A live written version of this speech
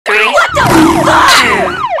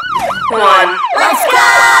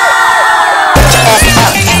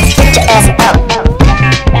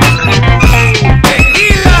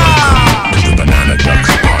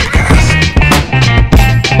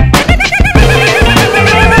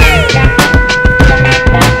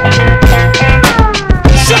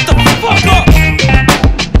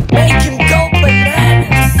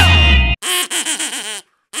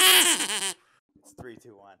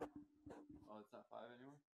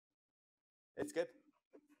It's good.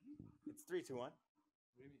 It's 3, 2, 1. What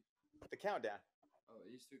do you mean? The countdown. Oh,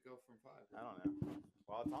 it used to go from 5. I don't know.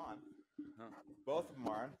 Well, it's on. Huh. Both of them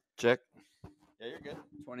are on. Check. Yeah, you're good.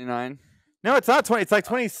 29. No, it's not 20. It's like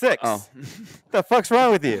 26. Oh. What the fuck's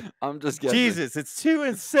wrong with you? I'm just guessing. Jesus, it's 2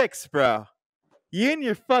 and 6, bro. You and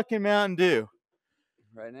your fucking Mountain Dew.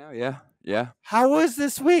 Right now, yeah. Yeah. How was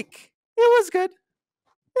this week? It was good.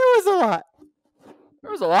 It was a lot. There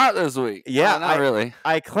was a lot this week. Yeah, not really.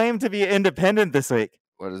 I claim to be independent this week.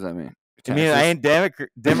 What does that mean? I mean, I ain't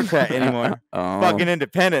Democrat anymore. Oh. Fucking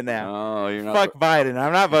independent now. Oh, you're not. Fuck Biden.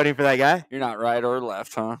 I'm not voting for that guy. You're not right or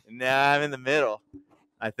left, huh? Nah, I'm in the middle.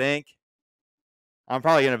 I think. I'm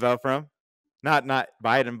probably gonna vote for him. Not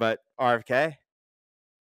Biden, but RFK.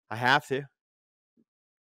 I have to.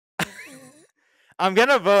 I'm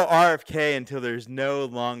gonna vote RFK until there's no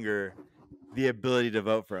longer the ability to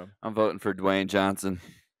vote for him. I'm voting for Dwayne Johnson.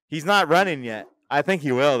 He's not running yet. I think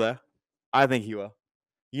he will, though. I think he will.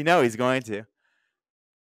 You know he's going to.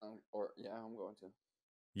 I'm going to.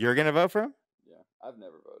 You're gonna vote for him? Yeah, I've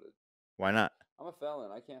never voted. Why not? I'm a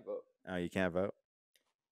felon. I can't vote. Oh, you can't vote.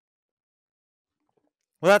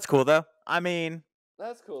 Well, that's cool though. I mean,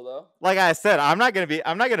 That's cool though. like I said, I'm not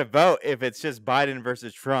gonna vote if it's just Biden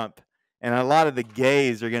versus Trump. And a lot of the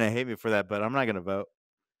gays are gonna hate me for that, but I'm not gonna vote.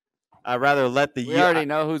 I'd rather let the We already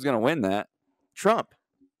know who's gonna win that. Trump.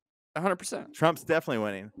 100%. Trump's definitely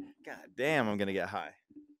winning. God damn, I'm gonna get high.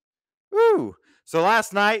 Woo! So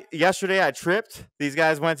yesterday, I tripped. These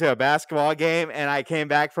guys went to a basketball game, and I came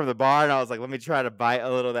back from the bar, and I was like, let me try to bite a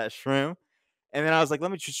little of that shroom. And then I was like,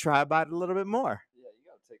 let me just try to bite a little bit more. Yeah, you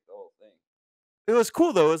gotta take the whole thing. It was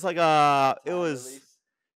cool though. It was like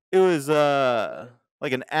it was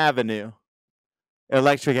like an avenue,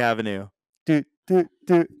 electric avenue. Do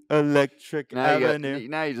electric avenue.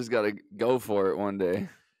 Now you just gotta go for it one day.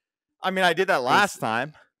 I mean, I did that last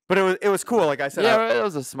time, but it was cool. Like I said, Yeah, it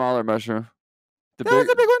was a smaller mushroom. That was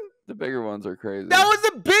a big one. The bigger ones are crazy. That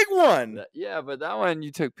was a big one. Yeah, but that one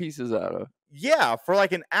you took pieces out of. Yeah, for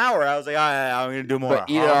like an hour, I was like, I'm gonna do more. But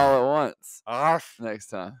eat it all at once Arf. next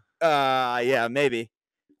time. Yeah, maybe.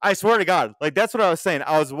 I swear to God, like that's what I was saying.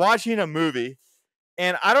 I was watching a movie,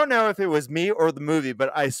 and I don't know if it was me or the movie,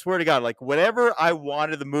 but I swear to God, like whatever I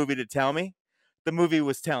wanted the movie to tell me, the movie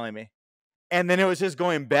was telling me. And then it was just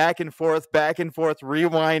going back and forth,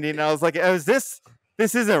 rewinding. And I was like, this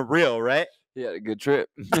isn't real, right? You had a good trip.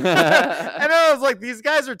 And I was like, these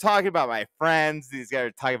guys are talking about my friends. These guys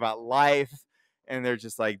are talking about life. And they're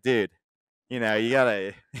just like, dude, you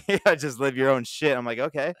gotta just live your own shit. I'm like,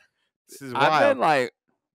 okay, this is wild. I've been like,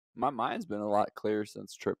 my mind's been a lot clearer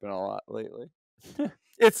since tripping a lot lately.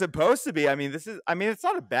 It's supposed to be. I mean, it's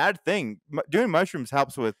not a bad thing. Doing mushrooms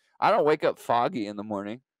helps with. I don't wake up foggy in the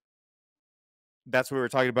morning. That's what we were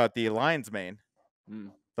talking about, the lion's mane. Mm.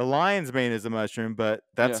 The lion's mane is a mushroom, but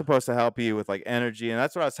that's supposed to help you with like energy. And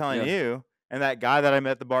that's what I was telling you. And that guy that I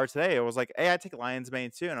met at the bar today, it was like, hey, I take lion's mane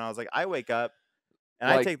too. And I was like, I wake up and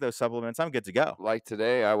I take those supplements. I'm good to go. Like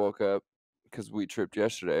today, I woke up because we tripped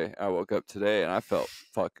yesterday. I woke up today and I felt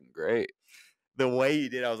fucking great. The way you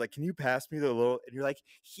did, I was like, can you pass me the little? And you're like,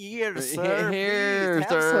 here, sir. Here, please,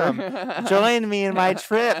 sir. have some. Join me in my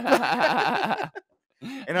trip.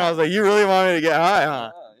 And I was like, you really want me to get high,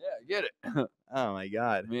 huh? Yeah, get it. Oh, my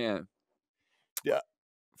God. Man. Yeah.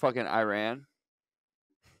 Fucking Iran.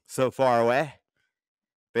 So far away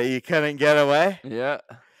that you couldn't get away. Yeah.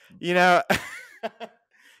 Yeah,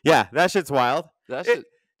 that shit's wild. That shit's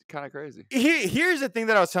kind of crazy. Here's the thing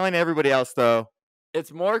that I was telling everybody else, though.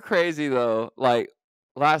 It's more crazy, though. Like,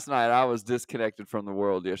 last night, I was disconnected from the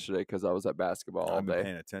world yesterday because I was at basketball all I've been day.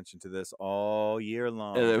 paying attention to this all year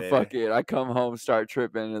long. And then baby. fuck it, I come home, start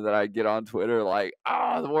tripping, and then I get on Twitter like,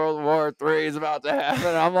 the World War III is about to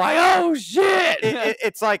happen. I'm like, oh shit!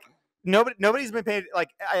 It's like nobody's been paying. Like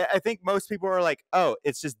I think most people are like, oh,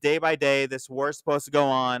 it's just day by day. This war's supposed to go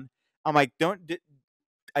on. I'm like,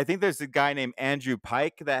 I think there's a guy named Andrew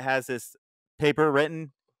Pike that has this paper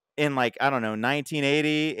written in like, I don't know,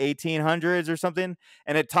 1980, 1800s or something.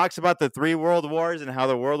 And it talks about the 3 world wars and how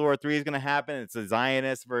the World War III is going to happen. It's the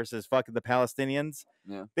Zionists versus fucking the Palestinians.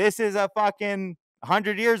 Yeah. This is a fucking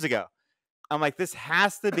 100 years ago. I'm like, this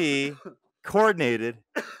has to be coordinated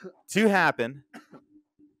to happen.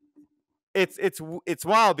 It's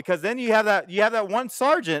wild because then you have that one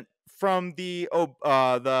sergeant from the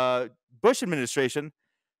Bush administration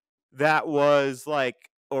that was like,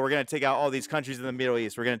 oh, we're going to take out all these countries in the Middle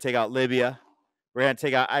East. We're going to take out Libya. We're going to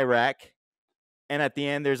take out Iraq. And at the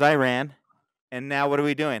end, there's Iran. And now what are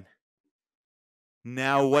we doing?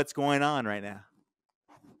 Now what's going on right now?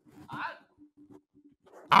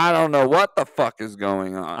 I don't know what the fuck is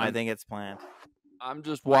going on. I think it's planned. I'm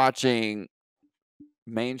just watching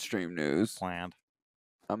mainstream news. Planned.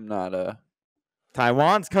 I'm not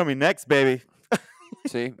Taiwan's coming next, baby.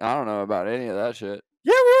 See, I don't know about any of that shit.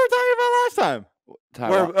 Yeah, we were talking about last time.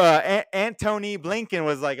 Taiwan. Where Antony Blinken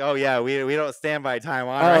was like, "Oh yeah, we don't stand by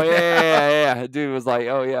Taiwan." Oh right now. yeah. Dude was like,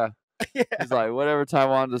 "Oh yeah." Yeah. He's like, "Whatever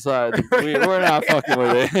Taiwan decides, we're not fucking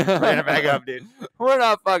with it. We're gonna back up, dude. We're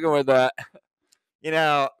not fucking with that." You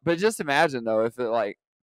know, But just imagine though, if it like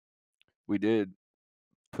we did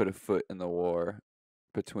put a foot in the war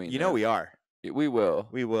between. you know, them. we are. We will.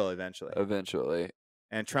 We will eventually. Eventually.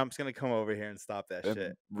 And Trump's gonna come over here and stop that And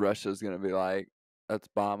shit. Russia's gonna be like, "Let's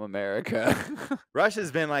bomb America."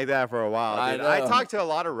 Russia's been like that for a while, I dude. I know. talked to a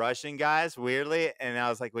lot of Russian guys, weirdly, and I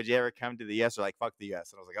was like, "Would you ever come to the U.S.?" They're like, "Fuck the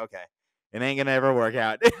U.S." And I was like, "Okay, it ain't gonna ever work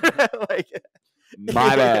out." Like,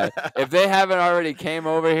 My bad. If they haven't already came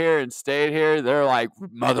over here and stayed here, they're like,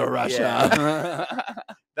 "Mother Russia."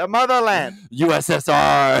 The motherland.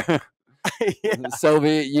 USSR. Yeah.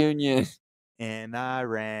 Soviet Union. And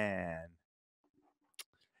Iran.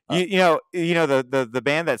 You know the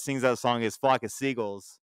band that sings that song is Flock of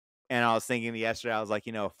Seagulls, and I was thinking yesterday, I was like,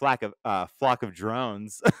 flock of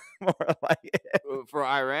drones, more like. For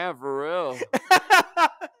Iran, for real.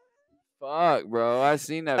 Fuck, bro. I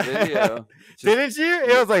seen that video. Didn't you?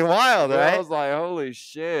 It was like wild, right? I was like, holy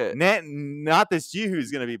shit. Not this you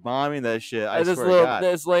who's gonna be bombing that shit. I swear to God.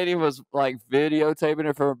 This lady was like videotaping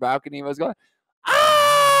it from her balcony and was going,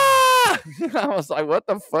 ah! I was like, what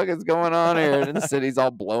the fuck is going on here? And the city's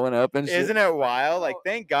all blowing up and shit. Isn't it wild? Like,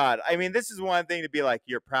 thank God. I mean, this is one thing to be like,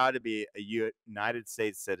 you're proud to be a United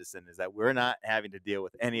States citizen, is that we're not having to deal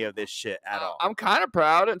with any of this shit at all. I'm kind of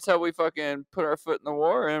proud until we fucking put our foot in the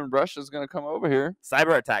war and Russia's going to come over here.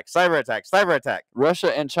 Cyber attack.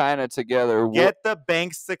 Russia and China together. Get the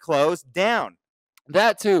banks to close down.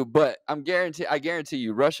 That too, but I guarantee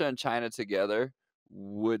you, Russia and China together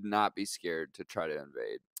would not be scared to try to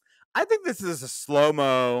invade. I think this is a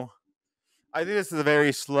slow-mo. I think this is a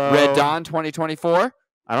very slow. Red Dawn 2024?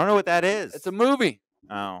 I don't know what that is. It's a movie.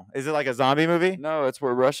 Oh. Is it like a zombie movie? No, it's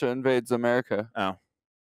where Russia invades America. Oh.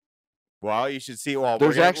 Well, you should see. Well,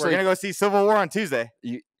 we're going to go see Civil War on Tuesday.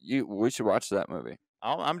 We should watch that movie.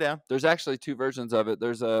 I'm down. There's actually two versions of it.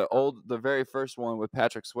 There's the very first one with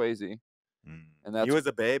Patrick Swayze. And he was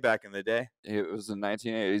a babe back in the day. It was a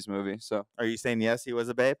 1980s movie. So are you saying yes, he was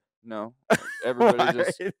a babe? No, everybody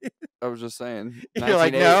just. I was just saying. You're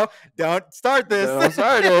like, no, don't start this. Don't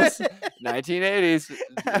start this. 1980s.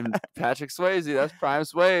 And Patrick Swayze, that's prime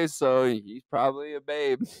Swayze, so he's probably a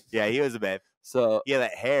babe. Yeah, he was a babe. So yeah,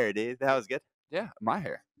 that hair, dude, that was good. Yeah, my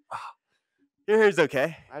hair. Your hair's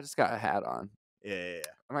okay. I just got a hat on. Yeah.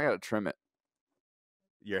 And I gotta trim it.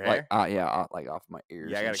 Your hair? Like off my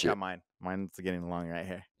ears. Yeah, I gotta cut mine. Mine's getting long right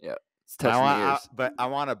here. Yeah. I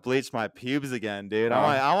want to bleach my pubes again, dude.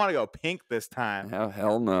 I want to go pink this time.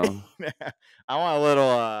 Hell no. I want a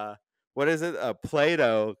little what is it? A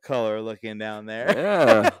Play-Doh color looking down there.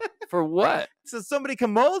 Yeah. For what? So somebody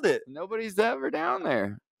can mold it. Nobody's ever down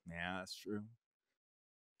there. Yeah, that's true.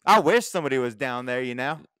 I wish somebody was down there, you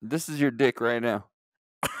know. This is your dick right now.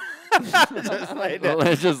 just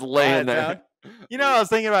laying there. Down. You know what I was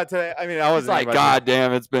thinking about today? I mean, I was like, God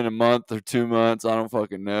damn, it's been a month or 2 months. I don't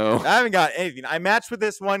fucking know. I haven't got anything. I matched with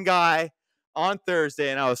this one guy on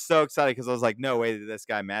Thursday, and I was so excited because I was like, no way did this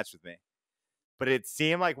guy match with me. But it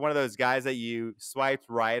seemed like one of those guys that you swiped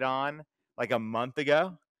right on like a month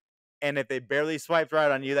ago. And if they barely swiped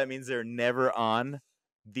right on you, that means they're never on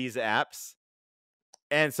these apps.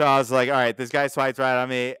 And so I was like, all right, this guy swiped right on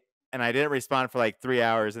me. And I didn't respond for like 3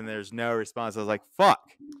 hours, and there's no response. I was like, fuck.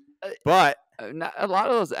 But a lot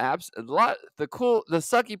of those apps, the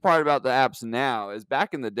sucky part about the apps now is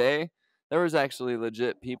back in the day, there was actually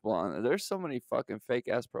legit people on there. There's so many fucking fake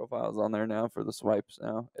ass profiles on there now for the swipes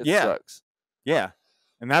now. It sucks. Yeah.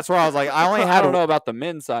 And that's where I was like, I don't know about the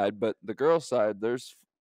men's side, but the girls' side, there's.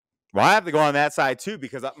 Well, I have to go on that side too,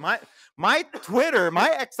 because my Twitter, my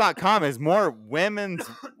X.com is more women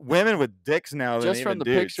with dicks now than just from the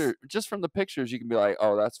dudes. Just from the pictures, you can be like,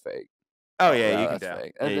 oh, that's fake. Oh yeah, you can tell.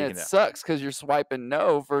 And it sucks because you're swiping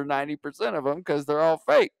no for 90% of them because they're all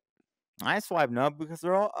fake. I swipe no because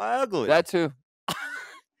they're all ugly. That too.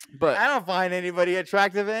 But I don't find anybody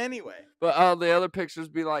attractive anyway. But all the other pictures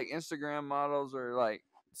be like Instagram models or like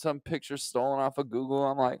some pictures stolen off of Google.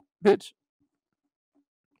 I'm like, bitch,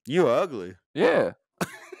 you ugly. Yeah.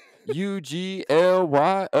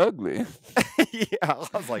 UGLY ugly. Yeah, I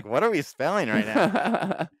was like, what are we spelling right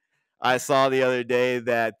now? I saw the other day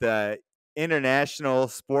that the International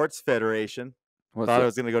Sports Federation thought it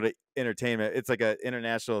was going to go to entertainment. It's like an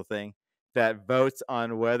international thing that votes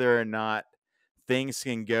on whether or not things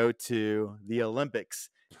can go to the Olympics.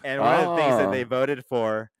 And one of the things that they voted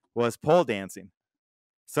for was pole dancing.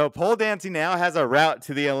 So pole dancing now has a route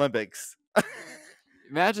to the Olympics.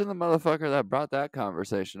 Imagine the motherfucker that brought that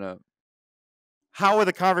conversation up. How would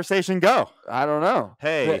the conversation go? I don't know.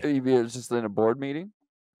 Hey. You'd be just in a board meeting?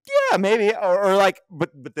 Yeah, maybe. Or like,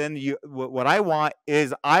 but then what I want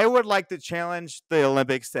is I would like to challenge the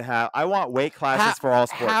Olympics to have, I want weight classes for all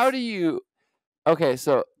sports. How do you, okay,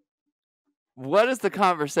 so what is the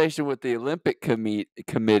conversation with the Olympic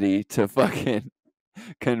committee to fucking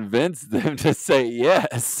convince them to say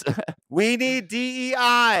yes? We need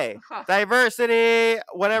DEI, diversity,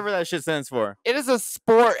 whatever that shit stands for. It is a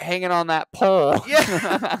sport hanging on that pole.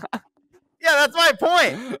 Yeah. Yeah, that's my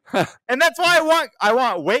point. And that's why I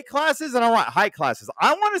want weight classes and I want height classes.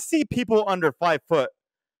 I want to see people under 5 foot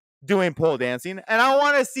doing pole dancing, and I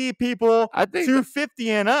want to see people 250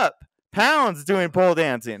 and up pounds doing pole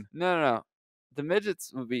dancing. No. The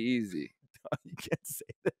midgets would be easy. You can't say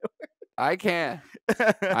that word. I can.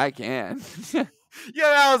 I can. Yeah,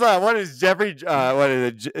 that was what is Jeffrey? What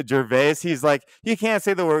is it? Gervais? He's like, you can't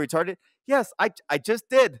say the word retarded. Yes, I just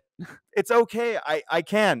did. It's okay. I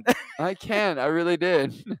can. I can. I really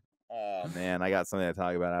did. Oh man, I got something to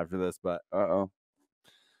talk about after this, but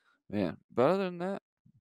man. But other than that,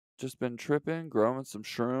 just been tripping, growing some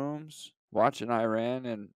shrooms, watching Iran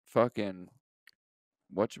and fucking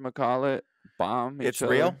whatchamacallit bomb each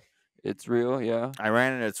other. Real. It's real, yeah.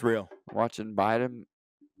 Iran and it's real. Watching Biden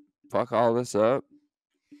fuck all this up.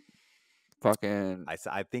 Fucking.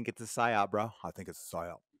 I think it's a psyop, bro. I think it's a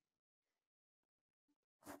psyop.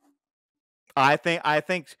 I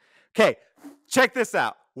think. Okay, check this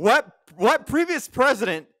out. What previous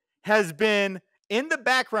president has been in the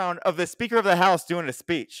background of the Speaker of the House doing a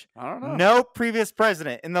speech? I don't know. No previous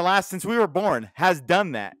president in the last since we were born has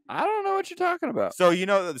done that. I don't know what you're talking about. So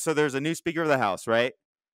so there's a new Speaker of the House, right?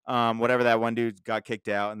 Whatever, that one dude got kicked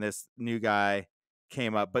out, and this new guy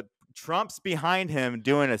came up, but Trump's behind him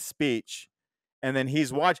doing a speech, and then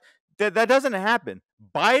he's watching. That doesn't happen.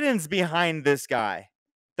 Biden's behind this guy.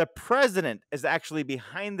 The president is actually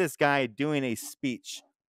behind this guy doing a speech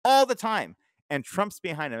all the time, and Trump's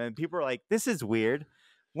behind him. And people are like, this is weird.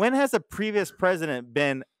 When has a previous president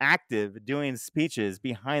been active doing speeches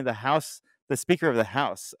behind the House, the Speaker of the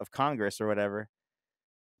House of Congress or whatever,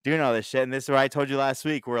 doing all this shit? And this is what I told you last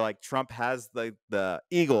week, where like Trump has the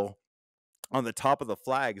eagle on the top of the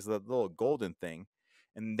flags, the little golden thing.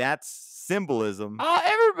 And that's symbolism. Oh,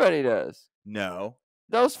 everybody does. No.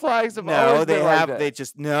 Those flags have always been like that. They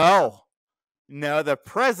just no. The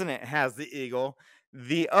president has the eagle.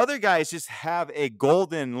 The other guys just have a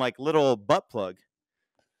golden like little butt plug.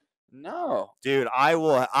 No, dude, I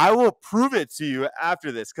will prove it to you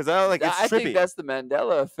after this because I think that's the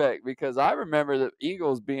Mandela effect, because I remember the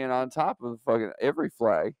Eagles being on top of fucking every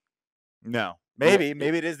flag. No, maybe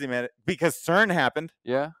it is because CERN happened.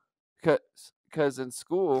 Yeah, because in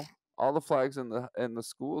school, all the flags in the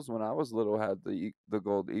schools when I was little had the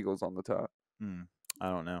gold eagles on the top. I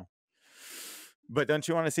don't know. But don't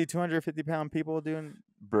you want to see 250-pound people doing?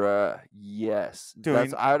 Bruh, yes.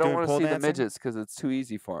 I don't want to see the midgets because it's too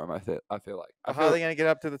easy for them. I feel like. How are they gonna get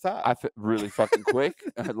up to the top? I feel really fucking quick,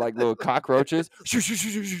 like little cockroaches. Shoo, shoo, shoo,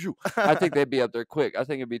 shoo, shoo. I think they'd be up there quick. I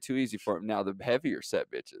think it'd be too easy for them. Now the heavier set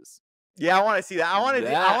bitches. Yeah, I want to see that. I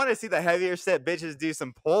want to see the heavier set bitches do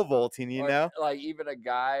some pole vaulting. You know, like even a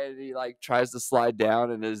guy, he like tries to slide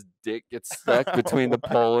down and his dick gets stuck between the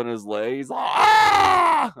pole and his legs.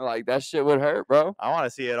 Like that shit would hurt, bro. I want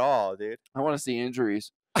to see it all, dude. I want to see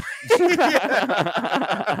injuries.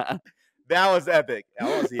 That was epic. I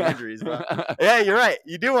want to see injuries, bro. Yeah, you're right.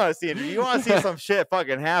 You do want to see injuries. You want to see some shit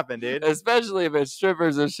fucking happen, dude. Especially if it's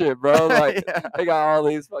strippers and shit, bro. Like they got all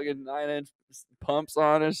these fucking 9-inch pumps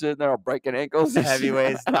on and shit. They're all breaking ankles.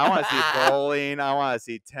 Heavyweights. I want to see bowling. I want to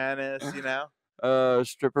see tennis. You know,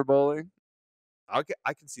 stripper bowling. I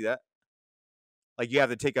can see that. Like you have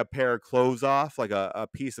to take a pair of clothes off, like a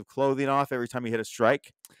piece of clothing off every time you hit a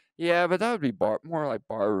strike. Yeah, but that would be more like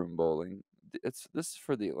barroom bowling. This is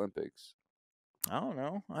for the Olympics. I don't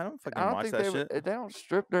know. I don't watch that shit. They don't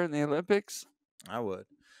strip during the Olympics. I would.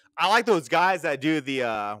 I like those guys that do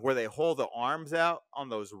the where they hold the arms out on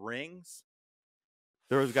those rings.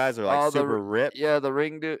 Those guys are like super ripped. Yeah, the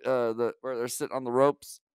ring dude, where they're sitting on the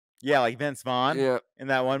ropes. Yeah, like Vince Vaughn. Yeah, in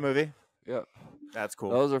that one movie. Yeah, that's cool.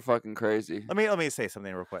 Those are fucking crazy. Let me say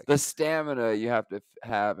something real quick. The stamina you have to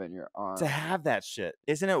have in your arm to have that shit.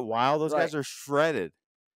 Isn't it wild? Those guys are shredded.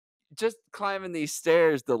 just climbing these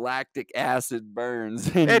stairs, the lactic acid burns.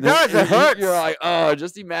 It does. It hurts. You're like, oh,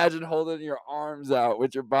 just imagine holding your arms out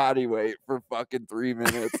with your body weight for fucking 3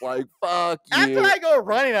 minutes. Like, fuck you. After I go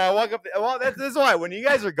running, I walk up. Well, this is why when you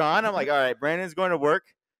guys are gone, I'm like, all right, Brandon's going to work.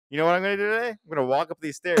 You know what I'm going to do today? I'm going to walk up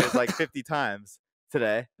these stairs like 50 times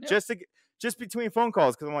today, just between phone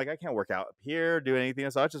calls, because I'm like, I can't work out up here, do anything.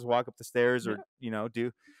 So I'll just walk up the stairs or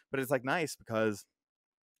do. But it's like nice because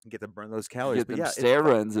you get to burn those calories. Get them stair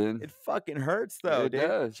runs in. It fucking hurts though, It dude.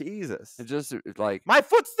 does. Jesus. It just like my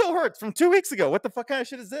foot still hurts from 2 weeks ago. What the fuck kind of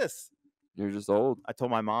shit is this? You're just old. I told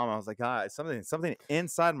my mom, I was like, God, something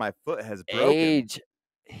inside my foot has broken. Age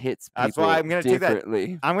hits people. That's why I'm gonna differently.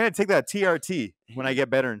 take that. I'm gonna take that TRT when I get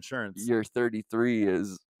better insurance. Your 33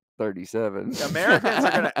 is 37.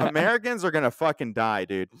 Americans are gonna fucking die,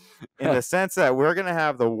 dude. In the sense that we're gonna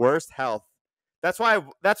have the worst health. That's why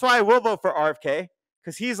I will vote for RFK.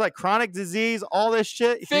 Because he's like chronic disease, all this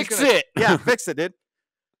shit. Fix it. Yeah, fix it, dude.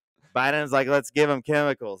 Biden's like, let's give him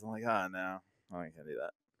chemicals. I'm like, oh, no. I can't do that.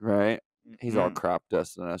 Right? He's all crop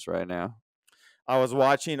dusting us right now. I was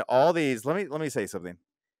watching all these. Let me say something.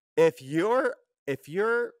 If you're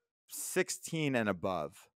 16 and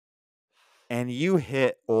above and you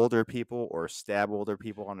hit older people or stab older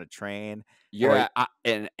people on a train.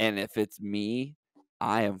 And if it's me,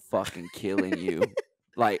 I am fucking killing you.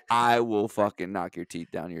 Like, I will fucking knock your teeth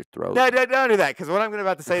down your throat. No, don't do that. Because what I'm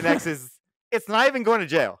about to say next is it's not even going to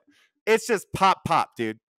jail. It's just pop,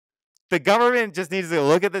 dude. The government just needs to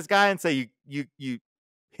look at this guy and say, you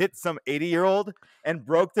hit some 80-year-old and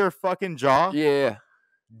broke their fucking jaw. Yeah.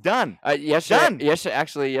 Done.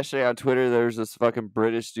 Yesterday on Twitter, there was this fucking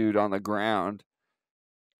British dude on the ground.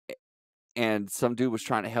 And some dude was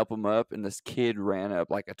trying to help him up, and this kid ran up,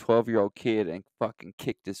 like a 12-year-old kid, and fucking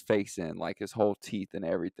kicked his face in, like his whole teeth and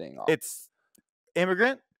everything off. It's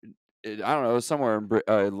immigrant? I don't know, somewhere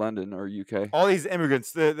in London or UK. All these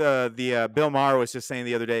immigrants. The Bill Maher was just saying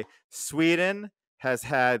the other day, Sweden has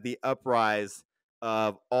had the uprise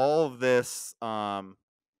of all of this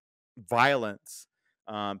violence,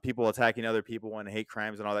 people attacking other people and hate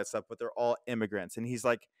crimes and all that stuff, but they're all immigrants. And he's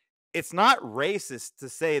like, it's not racist to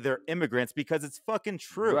say they're immigrants because it's fucking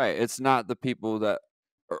true. Right. It's not the people that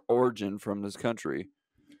are origin from this country.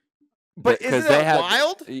 But isn't that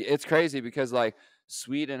wild? It's crazy because, like,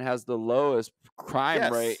 Sweden has the lowest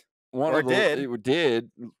crime rate. It did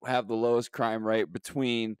have the lowest crime rate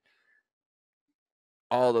between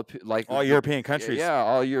all European countries. Yeah,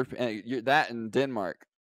 all European. That and Denmark.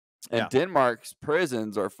 And Denmark's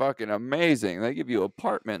prisons are fucking amazing. They give you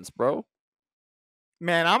apartments, bro.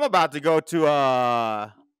 Man, I'm about to go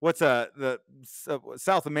to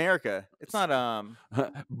South America. It's not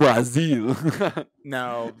Brazil.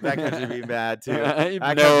 No, that country would be bad too. That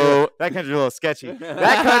country's a little sketchy.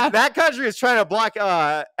 That country is trying to block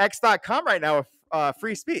X.com right now with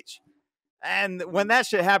free speech. And when that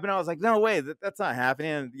shit happened, I was like, no way, that's not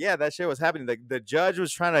happening. And yeah, that shit was happening. The judge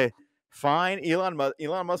was trying to fine Elon Musk.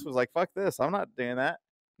 Elon Musk was like, fuck this, I'm not doing that.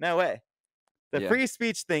 No way. The free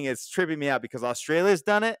speech thing is tripping me out because Australia's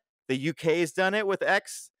done it. The UK's done it with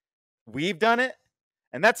X. We've done it.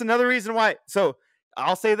 And that's another reason why. So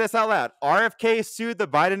I'll say this out loud. RFK sued the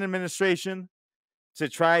Biden administration to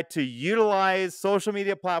try to utilize social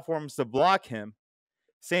media platforms to block him,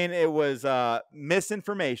 saying it was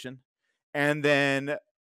misinformation. And then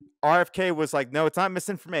RFK was like, no, it's not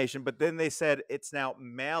misinformation. But then they said it's now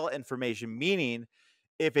malinformation, meaning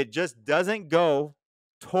if it just doesn't go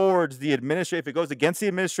towards the administration, if it goes against the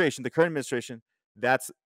administration, the current administration,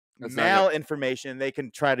 that's malinformation. They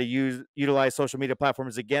can try to utilize social media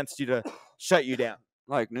platforms against you to shut you down,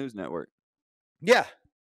 like News Network. Yeah,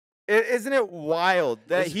 isn't it wild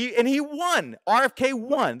that he won? RFK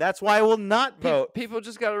won. That's why I will not vote. People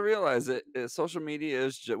just got to realize that social media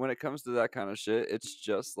is when it comes to that kind of shit, it's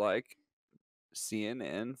just like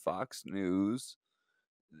CNN, Fox News.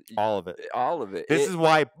 All of it. This is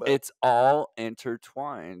why it's all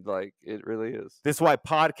intertwined. Like, it really is. This is why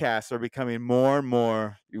podcasts are becoming more and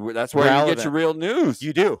more. That's where you get your real news.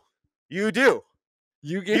 You do.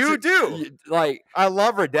 Like, I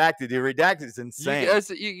love Redacted, dude. Redacted is insane.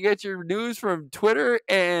 You get your news from Twitter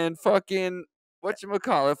and fucking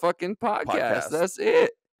whatchamacallit, fucking podcasts. That's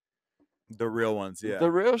it. The real ones, yeah. The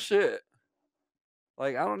real shit.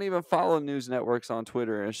 Like, I don't even follow news networks on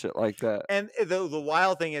Twitter and shit like that. And the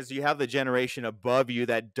wild thing is you have the generation above you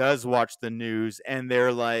that does watch the news, and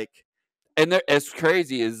they're like... And as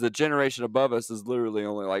crazy as the generation above us is literally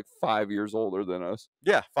only like 5 years older than us.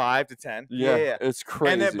 Yeah, 5 to 10. Yeah. It's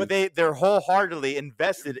crazy. But they're wholeheartedly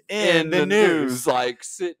invested in the news. Like,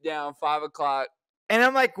 sit down, 5 o'clock. And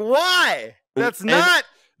I'm like, why? That's not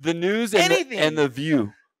the news anything. And the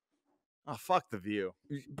View. Oh, fuck The View.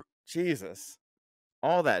 Jesus.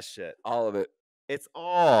 All that shit. All of it. It's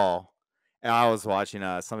all. And I was watching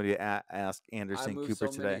somebody ask Anderson Cooper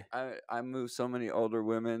today. I move so many older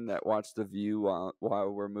women that watch The View while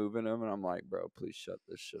we're moving them, and I'm like, bro, please shut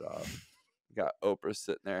this shit off. Got Oprah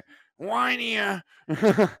sitting there, whiny.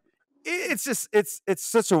 It's just it's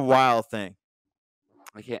such a wild thing.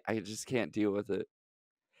 I just can't deal with it.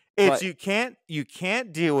 It's you can't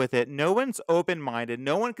deal with it. No one's open-minded.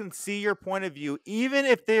 No one can see your point of view, even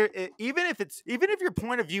if your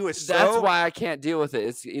point of view is That's why I can't deal with it.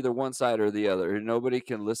 It's either one side or the other. Nobody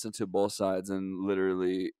can listen to both sides, and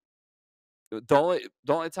literally the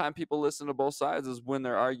only time people listen to both sides is when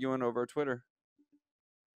they're arguing over Twitter.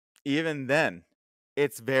 Even then,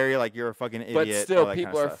 it's very like you're a fucking idiot. But still, all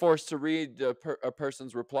people are forced to read a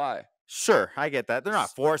person's reply. Sure, I get that. They're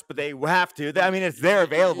not forced, but they have to. I mean, it's there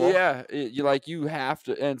available. Yeah, you have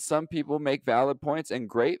to. And some people make valid points and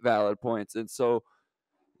great valid points. And so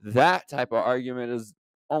that type of argument is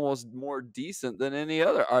almost more decent than any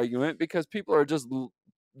other argument because people are just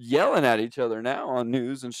yelling at each other now on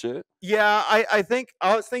news and shit. Yeah, I think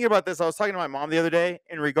I was thinking about this. I was talking to my mom the other day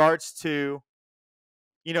in regards to,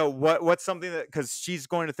 what's something that, because she's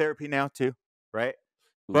going to therapy now too, right?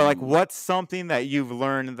 But like, what's something that you've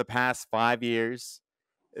learned in the past 5 years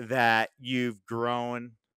that you've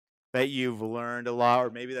grown, that you've learned a lot,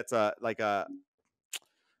 or maybe that's I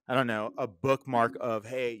don't know, a bookmark of,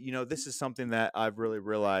 hey, this is something that I've really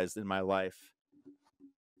realized in my life.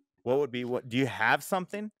 What do you have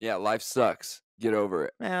something? Yeah, life sucks. Get over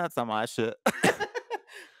it. Man, that's not my shit.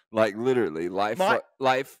 Like literally,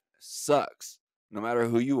 life sucks. No matter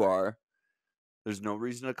who you are, there's no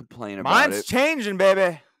reason to complain about it. Mine's changing,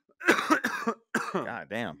 baby. God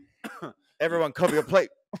damn. Everyone cover your plate.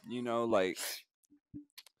 Like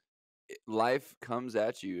life comes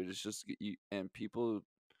at you. It's just you, and people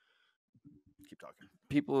keep talking.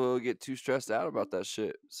 People will get too stressed out about that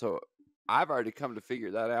shit. So I've already come to figure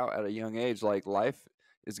that out at a young age. Like life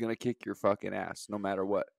is gonna kick your fucking ass no matter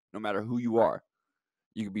what, no matter who you are.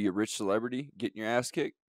 You could be a rich celebrity getting your ass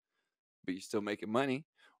kicked, but you're still making money.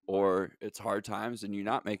 Or it's hard times and you're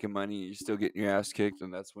not making money, you're still getting your ass kicked,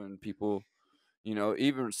 and that's when people,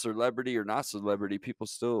 even celebrity or not celebrity, people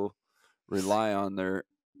still rely on their.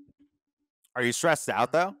 Are you stressed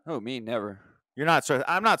out though? Oh, me never. You're not stressed.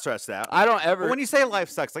 I'm not stressed out. I don't ever. But when you say life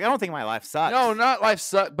sucks, like I don't think my life sucks. No, not life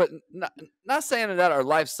sucks, but not saying that our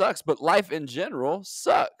life sucks, but life in general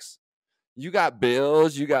sucks. You got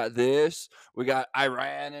bills, you got this, we got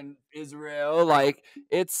Iran and Israel. Like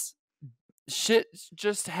it's. Shit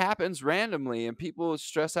just happens randomly and people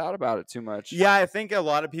stress out about it too much. Yeah, I think a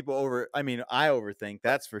lot of people I overthink,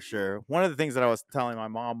 that's for sure. One of the things that I was telling my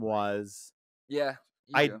mom was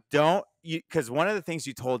because one of the things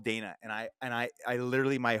you told Dana, and I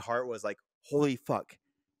literally, my heart was like, holy fuck,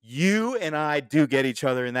 you and I do get each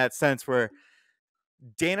other in that sense where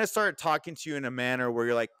Dana started talking to you in a manner where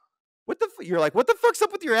you're like, what the fuck's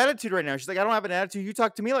up with your attitude right now? She's like, I don't have an attitude. You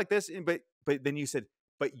talk to me like this. But then you said,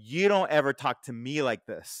 but you don't ever talk to me like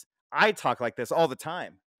this. I talk like this all the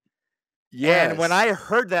time. Yeah. And when I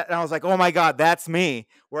heard that, and I was like, oh my God, that's me.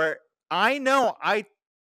 Where I know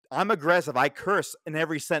I'm aggressive. I curse in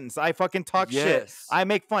every sentence. I fucking talk shit. I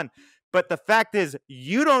make fun. But the fact is,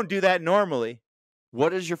 you don't do that normally.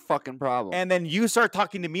 What is your fucking problem? And then you start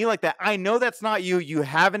talking to me like that. I know that's not you. You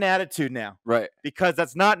have an attitude now. Right. Because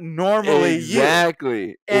that's not normally you.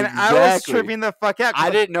 Exactly. And I was tripping the fuck out. I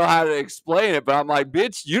didn't know how to explain it, but I'm like,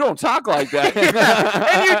 bitch, you don't talk like that.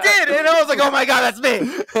 Yeah. And you did. And I was like, oh my God, that's me.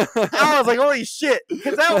 I was like, holy shit.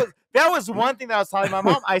 Because that was one thing that I was telling my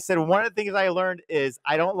mom. I said, one of the things I learned is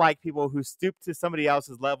I don't like people who stoop to somebody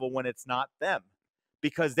else's level when it's not them.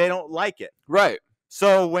 Because they don't like it. Right.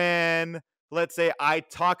 So when, let's say, I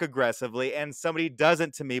talk aggressively and somebody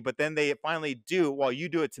doesn't to me, but then they finally do while you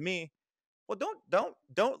do it to me. Well,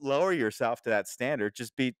 don't lower yourself to that standard.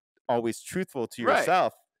 Just be always truthful to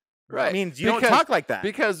yourself. Right. That means you don't talk like that.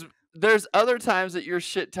 Because there's other times that you're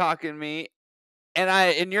shit talking me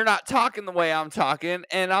and you're not talking the way I'm talking,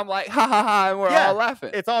 and I'm like, ha ha ha, and we're all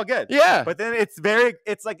laughing. It's all good. Yeah. But then it's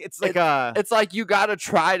like you gotta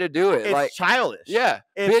try to do it. It's like childish. Yeah.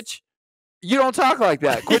 Bitch, you don't talk like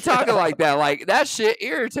that. Quit talking like that. Like that shit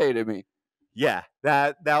irritated me. Yeah.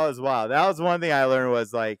 That was wild. That was one thing I learned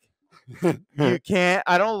was like, you can't.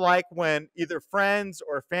 I don't like when either friends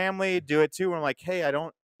or family do it too. Where I'm like, hey, I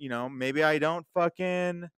don't. Maybe I don't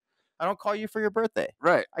call you for your birthday.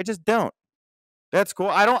 Right. I just don't. That's cool.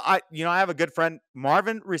 I have a good friend.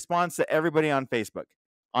 Marvin responds to everybody on Facebook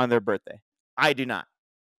on their birthday. I do not.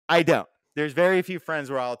 I don't. There's very few friends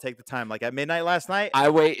where I'll take the time. Like at midnight last night. I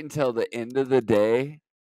wait until the end of the day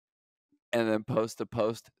and then post a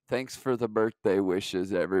post. Thanks for the birthday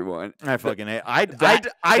wishes, everyone. I fucking hate. I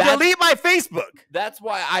that's- delete my Facebook. That's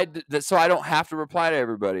why so I don't have to reply to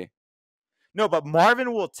everybody. No, but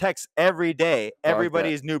Marvin will text every day that.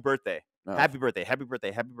 everybody's new birthday. No, Happy birthday, happy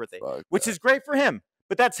birthday, happy birthday. fuck Which that. is great for him.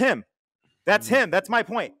 But that's him. That's Mhm. him. That's my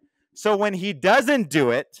point. So when he doesn't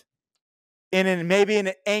do it maybe in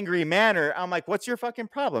an angry manner, I'm like, what's your fucking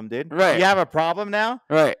problem, dude? Right. You have a problem now?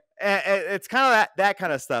 Right. It's kind of that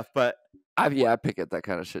kind of stuff, but I pick at that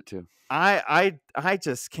kind of shit too. I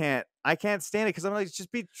just can't. I can't stand it because I'm like,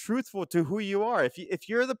 just be truthful to who you are. If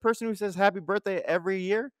you're the person who says happy birthday every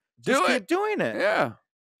year, just keep doing it. Yeah.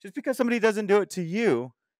 Just because somebody doesn't do it to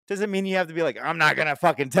you doesn't mean you have to be like, I'm not gonna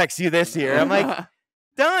fucking text you this year. I'm like,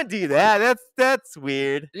 don't do that. That's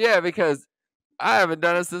weird. Yeah, because I haven't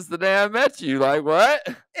done it since the day I met you. Like what?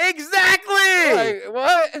 Exactly. Like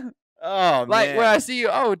what? Oh, like man. when I see you,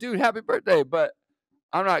 oh dude, happy birthday. But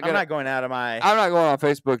I'm not going out of my. I'm not going on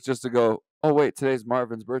Facebook just to go, oh wait, today's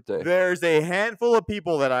Marvin's birthday. There's a handful of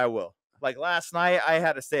people that I will. Like last night, I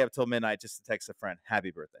had to stay up till midnight just to text a friend,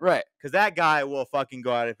 happy birthday. Right. Because that guy will fucking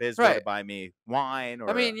go out of his way to buy me wine. Or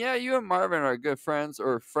I mean, yeah, you and Marvin are good friends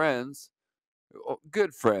or friends.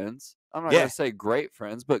 Good friends. I'm not going to say great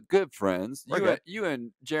friends, but good friends. You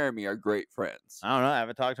and Jeremy are great friends. I don't know. I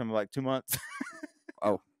haven't talked to him in like 2 months.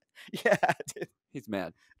 Oh. Yeah, dude. He's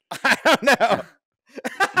mad. I don't know.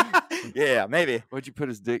 Yeah, maybe. Would you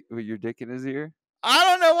put your dick in his ear? I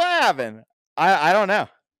don't know what happened. I don't know.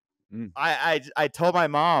 Mm. I told my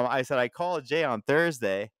mom, I said I called Jay on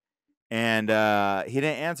Thursday and he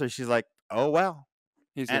didn't answer. She's like, oh well.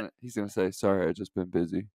 He's gonna say, sorry, I've just been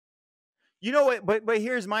busy. You know what? But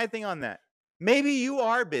here's my thing on that. Maybe you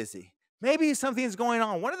are busy. Maybe something's going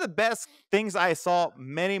on. One of the best things I saw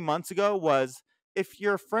many months ago was if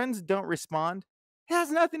your friends don't respond, it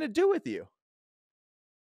has nothing to do with you.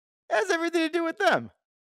 It has everything to do with them.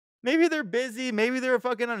 Maybe they're busy. Maybe they're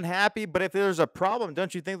fucking unhappy. But if there's a problem,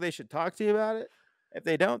 don't you think they should talk to you about it? If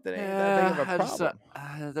they don't, then it ain't that big of a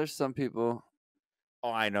problem. There's some people.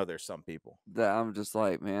 Oh, I know there's some people that I'm just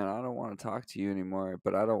like, man, I don't want to talk to you anymore.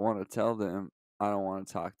 But I don't want to tell them I don't want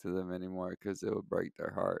to talk to them anymore because it would break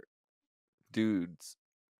their heart. Dudes.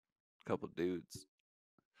 Couple dudes.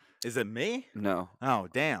 Is it me? No. Oh,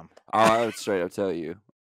 damn. Oh, I would straight up tell you.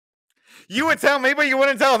 You would tell me, but you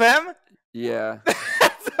wouldn't tell them? Yeah.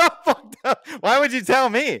 That's so fucked up. Why would you tell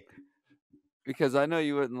me? Because I know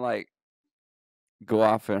you wouldn't like go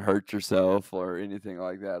off and hurt yourself or anything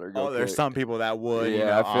like that. Or go there's some people that would.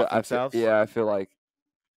 Yeah, I feel like.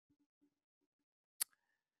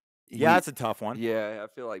 Yeah, that's a tough one. Yeah, I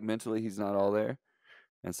feel like mentally he's not all there,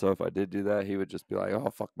 and so if I did do that, he would just be like, "Oh,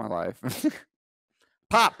 fuck my life."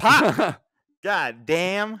 Pop. God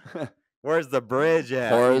damn. Where's the bridge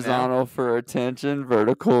at? Horizontal for attention,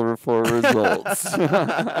 vertical for results.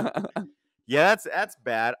 Yeah, that's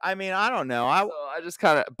bad. I mean, I don't know. I just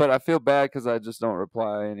kind of, but I feel bad because I just don't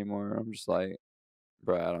reply anymore. I'm just like,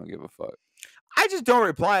 bro, I don't give a fuck. I just don't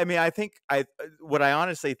reply. I mean, what I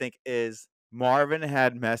honestly think is Marvin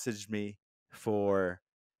had messaged me for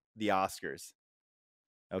the Oscars.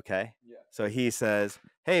 Okay? Yeah. So he says,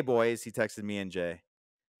 hey, boys. He texted me and Jay.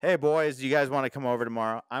 Hey, boys, do you guys want to come over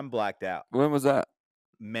tomorrow? I'm blacked out. When was that?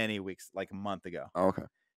 Many weeks, like a month ago. Oh, okay.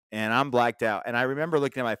 And I'm blacked out. And I remember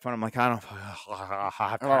looking at my phone. I'm like, I don't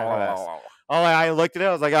have time for this. I looked at it.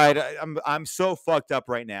 I was like, I'm so fucked up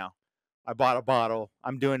right now. I bought a bottle.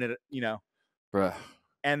 I'm doing it, Bruh.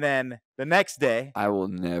 And then the next day. I will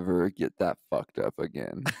never get that fucked up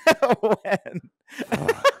again. When?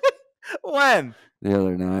 When? The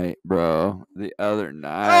other night, bro. The other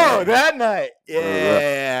night. Oh, that night.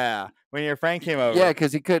 Yeah. When your friend came over. Yeah,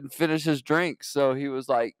 because he couldn't finish his drink. So he was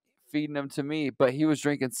like feeding them to me. But he was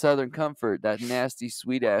drinking Southern Comfort, that nasty,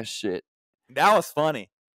 sweet ass shit. That was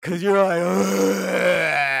funny. Because you were like,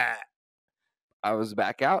 ugh. I was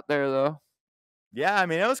back out there, though. Yeah, I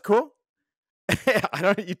mean, it was cool.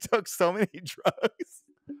 You took so many drugs.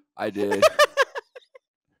 I did.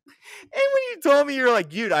 And when you told me, you're like,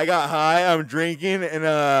 dude, I got high, I'm drinking,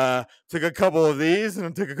 and took a couple of these,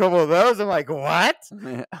 and took a couple of those. I'm like, what?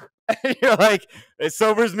 And you're like, it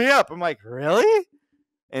sobers me up. I'm like, really?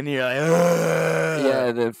 And you're like, ugh. Yeah,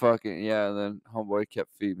 and then then homeboy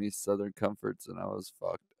kept feeding me Southern Comforts, and I was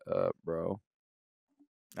fucked up, bro.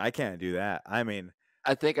 I can't do that. I mean,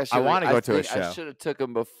 I think I should. I want to go to a show. I should have took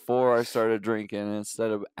them before I started drinking instead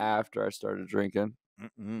of after I started drinking.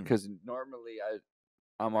 Because normally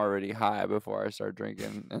I'm already high before I start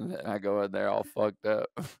drinking, and then I go in there all fucked up.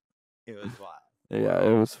 It was wild. Yeah,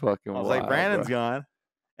 it was fucking wild. I was like, Brandon's gone.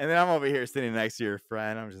 And then I'm over here sitting next to your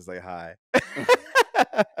friend. I'm just like, hi.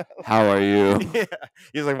 How are you? Yeah.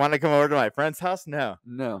 He's like, want to come over to my friend's house? No,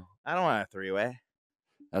 No, I don't want a three-way.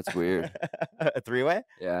 that's weird. A three-way?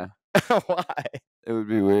 Yeah, Why? it would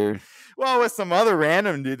be weird. Well, with some other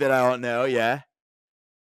random dude that I don't know. Yeah.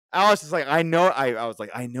 I was just like, I know. I was like,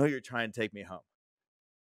 I know you're trying to take me home,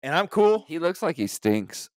 and I'm cool. He looks like he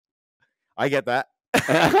stinks. I get that.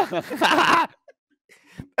 I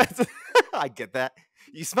I get that.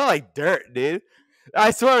 You smell like dirt, dude.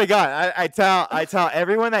 I swear to God, I tell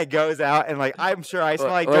everyone that goes out and like I'm sure I smell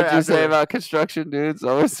like dirt. What'd you say after- about construction dudes?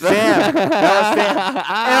 Always Sam. That was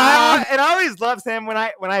Sam. And I always loved Sam when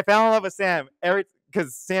I fell in love with Sam.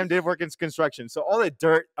 Because Sam did work in construction, so all the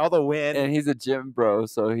dirt, all the wind, and he's a gym bro,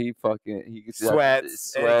 so he gets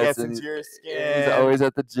sweats, and it gets and into your and skin. he's always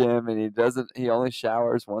at the gym, and he only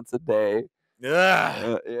showers once a day.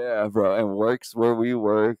 Ugh. Yeah, bro, and works where we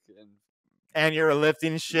work, And you're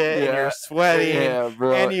lifting shit, and Yeah, you're sweating, yeah,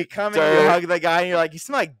 bro. and you come and Dirt. you hug the guy, and you're like, you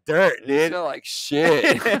smell like dirt, You dude. smell like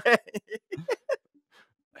shit.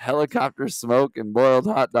 Helicopter smoke and boiled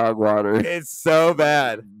hot dog water. It's so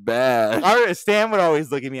bad. Bad. Stan would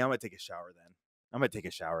always look at me. I'm gonna take a shower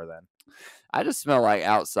then. I just smell like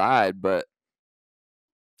outside, but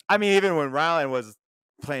I mean, even when Rylan was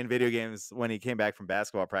playing video games when he came back from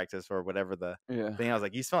basketball practice or whatever the yeah. thing, I was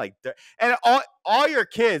like, you smell like dirt. And all your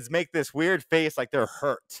kids make this weird face like they're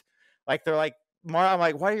hurt. Like they're like, I'm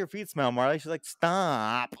like, why do your feet smell, Marley? She's like,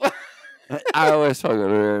 stop. I always fucking with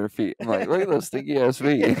her feet. I'm like, look at those stinky ass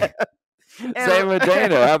feet. And- Same with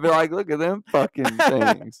Dana. I'll be like, look at them fucking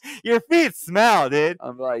things. Your feet smell, dude.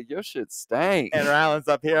 I'm like, your shit stank. And Rylan's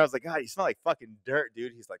up here. I was like, God, you smell like fucking dirt,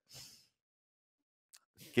 dude. He's like,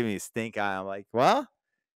 give me a stink eye. I'm like, well,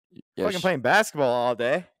 Yeah, fucking playing basketball all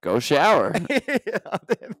day. go shower.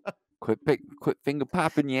 Quit finger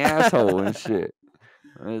popping your asshole and shit.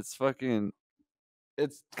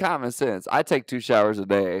 It's common sense. I take 2 showers a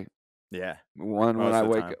day. Yeah. One Most when I of the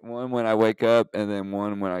wake time. one when I wake up, and then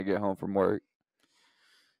one when I get home from work.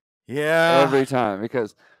 Yeah. Every time,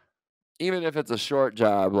 because even if it's a short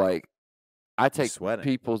job, like I take sweating.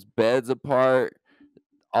 people's beds apart,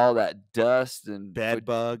 all that dust and Bed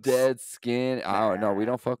bugs. dead skin. Oh no, we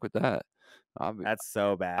Nah. don't fuck with that. That's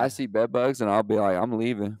so bad. I see bed bugs and I'll be like, I'm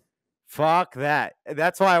leaving. Fuck that.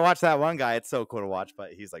 That's why I watch that one guy. It's so cool to watch,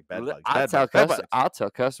 but he's like bed bugs. I'll tell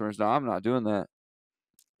customers, no, I'm not doing that.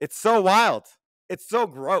 It's so wild. It's so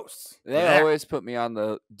gross. They always put me on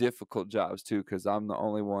the difficult jobs too, because I'm the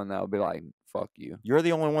only one that'll be like, fuck you. You're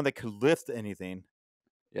the only one that could lift anything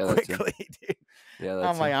Yeah, that's it. quickly, dude. Yeah, that's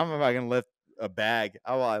I'm like, it. I'm not gonna lift a bag.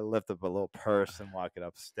 I lift up a little purse and walk it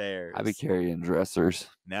upstairs. I be carrying dressers.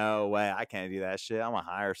 No way. I can't do that shit. I'm gonna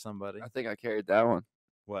hire somebody. I think I carried that one.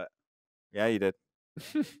 What? Yeah, you did.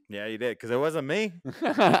 Yeah, you did. Because it wasn't me.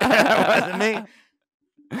 It wasn't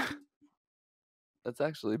me. That's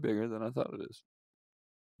actually bigger than I thought it is.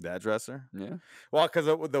 That dresser. Yeah. Well, because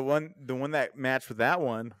the one that matched with that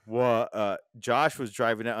one, Josh was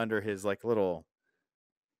driving it under his like little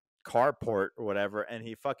carport or whatever, and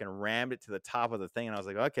he fucking rammed it to the top of the thing, and I was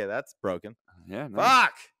like, okay, that's broken. Yeah. No,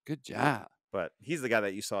 Fuck. good job. But he's the guy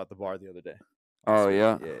that you saw at the bar the other day. Oh So,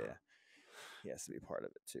 yeah. yeah. He has to be part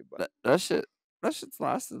of it too. But That shit's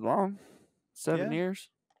lasted long. 7 Yeah. years.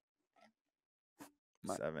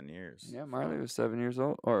 7 years. Yeah, Marley was 7 years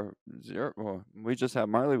old, or 0. Well, we just had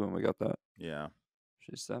Marley when we got that. Yeah.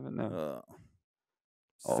 She's 7 now. Ugh.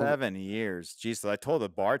 Oh. 7 years. Jeez, so I told the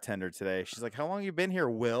bartender today. She's like, "How long you been here,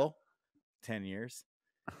 Will?" 10 years.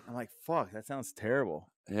 I'm like, "Fuck, that sounds terrible."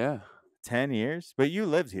 Yeah, 10 years, but you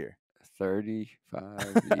lived here.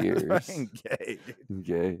 35 years. Fucking gay, dude.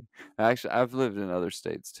 Okay. Actually, I've lived in other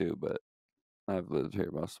states too, but I've lived here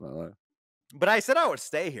most of my life. But I said I would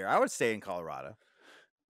stay here. I would stay in Colorado.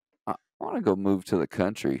 I want to go move to the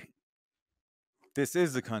country. This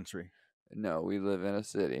is the country. No, we live in a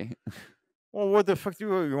city. Well, what the fuck do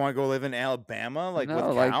you want to go live in Alabama, like no,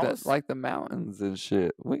 with like cows? like the mountains and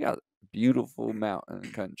shit. We got beautiful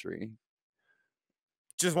mountain country.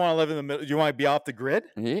 Just want to live in the middle. You want to be off the grid?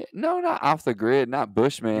 Yeah, no, not off the grid, not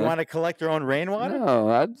bushman. You want to collect your own rainwater? No,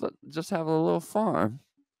 I'd just have a little farm.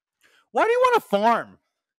 Why do you want to farm?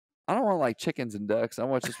 I don't want like chickens and ducks.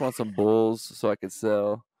 Just want some bulls so I could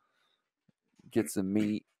sell, get some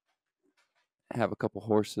meat, have a couple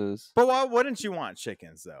horses. But why wouldn't you want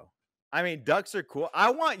chickens though? I mean, ducks are cool.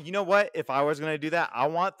 You know what? If I was going to do that, I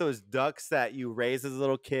want those ducks that you raise as a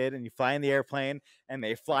little kid and you fly in the airplane and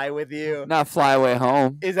they fly with you. Not Fly Away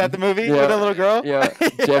Home. Is that the movie Yeah. with the little girl? Yeah,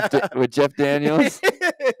 with Jeff Daniels.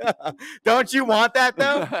 Don't you want that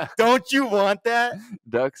though? Don't you want that?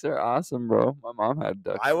 Ducks are awesome, bro. My mom had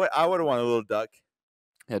ducks. I would want a little duck.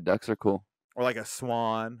 Yeah, ducks are cool. or like a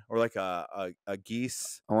swan, or like a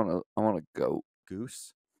geese, I want a goat.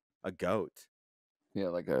 goose, a goat. Yeah,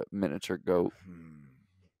 like a miniature goat.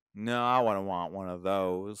 No, I wouldn't want one of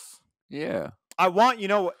those. Yeah.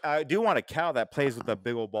 I do want a cow that plays with the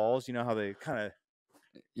big old balls. You know how they kind of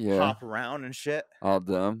Yeah. hop around and shit. All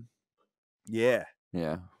dumb. Yeah,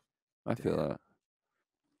 Yeah. I feel Damn. that.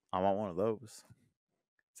 I want one of those. Is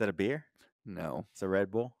that a beer? No. It's a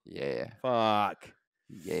Red Bull. Yeah. Fuck.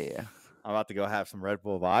 Yeah. I'm about to go have some Red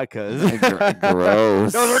Bull vodkas.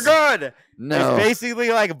 Gross. Those are good. No. It's basically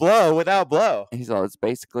like blow without blow. He's all, it's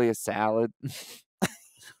basically a salad.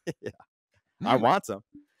 Yeah. I want some.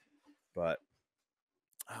 But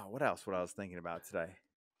what else? What I was thinking about today?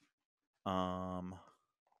 So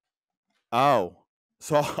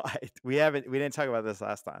we didn't talk about this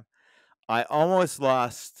last time. I almost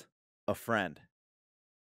lost a friend.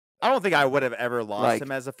 I don't think I would have ever lost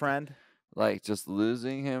him as a friend. Like just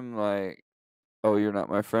losing him, like, oh, you're not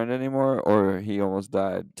my friend anymore, or he almost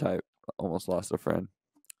died type, almost lost a friend.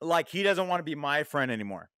 Like he doesn't want to be my friend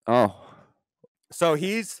anymore. Oh. So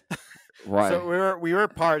he's Why? So we were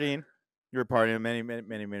partying. We were partying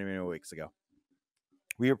many weeks ago.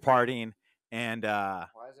 We were partying and why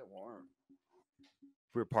is it warm?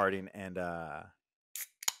 we were partying and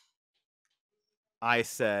I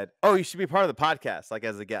said, "Oh, you should be part of the podcast, like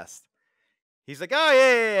as a guest." He's like, "Oh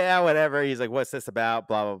yeah, whatever." He's like, "What's this about?"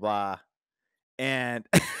 Blah blah blah. And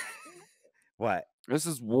what? This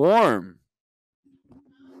is warm. This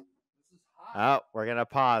is hot. Oh, we're gonna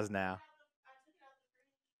pause now.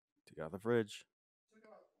 Took it out the fridge.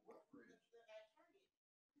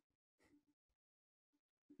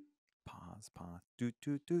 Pause. Do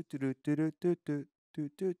do do do do do do do do do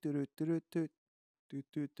do do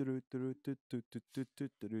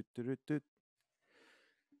do do.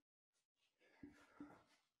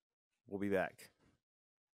 We'll be back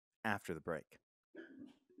after the break.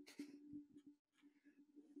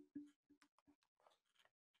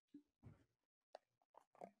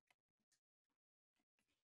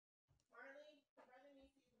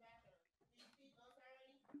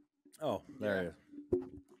 Oh, there it is.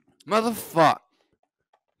 Motherfucker.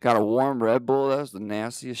 Got a warm Red Bull. That was the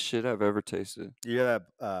nastiest shit I've ever tasted. You hear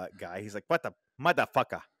that guy? He's like, "What the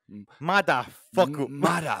motherfucker? Motherfucker.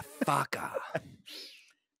 Motherfucker."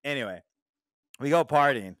 Anyway, we go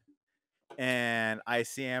partying, and I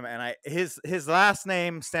see him, and his last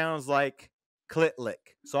name sounds like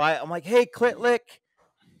Klitlick. So I'm like, "Hey, Klitlick."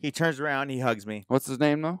 He turns around, he hugs me. What's his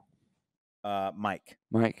name though? Mike.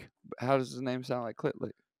 Mike. How does his name sound like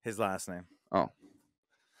Klitlick? His last name. Oh.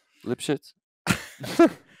 Lipschitz?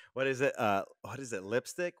 What is it? What is it?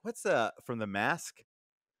 Lipstick? What's from The Mask?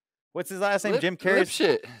 What's his last name? Jim Carrey.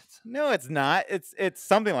 Lipschitz. No, it's not. It's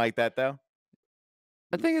something like that though.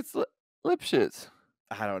 I think it's Lipschitz.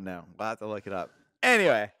 I don't know. We'll have to look it up.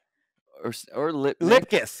 Anyway, Or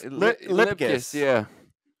Lipkiss. Lipkiss, yeah.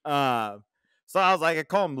 So I was like, I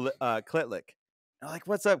call him Klitlick. I'm like,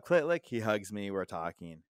 "What's up, Klitlick?" He hugs me. We're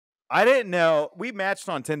talking. I didn't know. We matched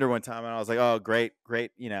on Tinder one time, and I was like, "Oh, great,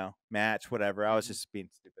 match, whatever." I was just being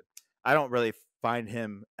stupid. I don't really find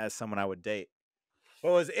him as someone I would date.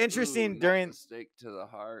 What was interesting during stake to the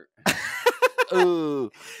heart. Ooh.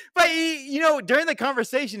 But during the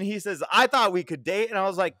conversation, he says, "I thought we could date," and I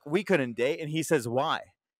was like, "We couldn't date," and he says, "Why?"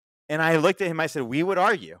 And I looked at him. I said, "We would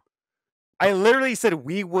argue." I literally said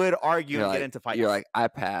we would argue and get into fights. You're like, I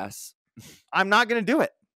pass. I'm not going to do it.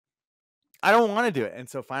 I don't want to do it. And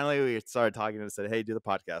so finally we started talking and said, "Hey, do the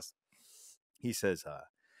podcast." He says,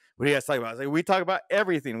 "What do you guys talk about?" I was like, "We talk about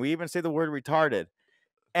everything. We even say the word retarded."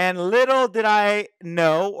 And little did I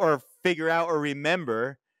know or figure out or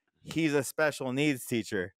remember, he's a special needs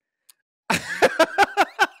teacher.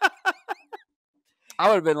 I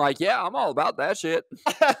would have been like, yeah, I'm all about that shit.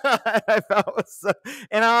 I felt so,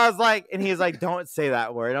 and I was like, and he's like, "Don't say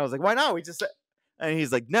that word." And I was like, "Why not? We just said," and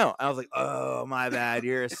he's like, "No." I was like, "Oh, my bad.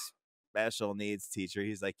 You're a special needs teacher."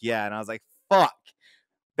 He's like, "Yeah." And I was like, "Fuck.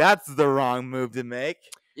 That's the wrong move to make."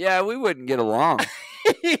 Yeah, we wouldn't get along.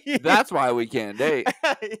 That's why we can't date.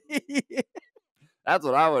 That's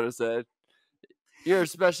what I would have said. You're a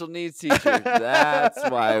special needs teacher. That's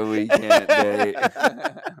why we can't date.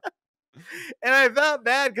 And I felt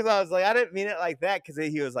bad because I was like, I didn't mean it like that. Because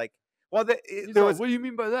he was like, "Well, what do you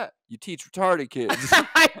mean by that? You teach retarded kids."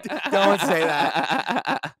 Don't say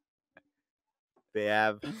that. They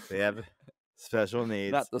have special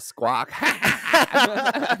needs. Not the squawk.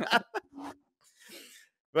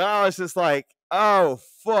 Well, I was just like, "Oh,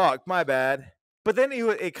 fuck, my bad." But then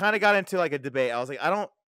it kind of got into like a debate. I was like, "I don't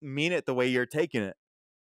mean it the way you're taking it."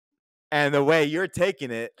 And the way you're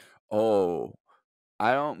taking it. Oh,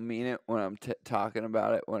 I don't mean it when I'm talking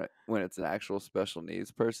about it when it's an actual special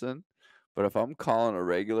needs person. But if I'm calling a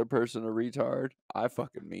regular person a retard, I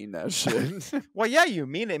fucking mean that shit. Well, yeah, you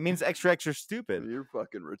mean it. It means extra, extra stupid. You're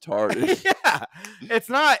fucking retarded. Yeah, it's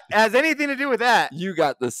not has anything to do with that. You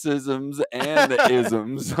got the sisms and the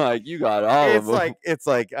isms. Like, you got all of them. It's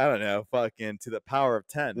like, I don't know, fucking to the power of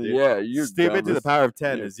 10, dude. Yeah, you're stupid to the power of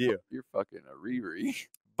 10 is you. You're fucking a Riri.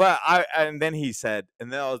 But and then he said,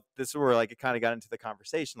 and then this is where like it kind of got into the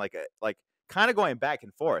conversation, like kind of going back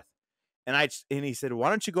and forth. And he said, why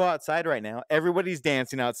don't you go outside right now? Everybody's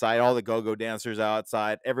dancing outside. All the go-go dancers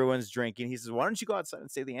outside. Everyone's drinking. He says, why don't you go outside and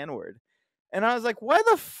say the N-word? And I was like, why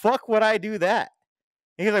the fuck would I do that?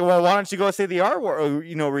 And he's like, well, why don't you go say the R-word or,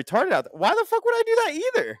 retarded out there? Why the fuck would I do that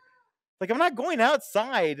either? Like, I'm not going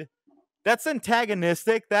outside. That's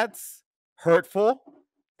antagonistic. That's hurtful.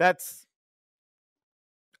 That's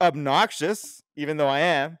obnoxious, even though I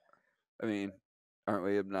am. I mean, aren't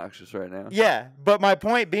we obnoxious right now? Yeah, but my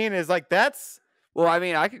point being is like that's. Well, I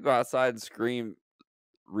mean, I could go outside and scream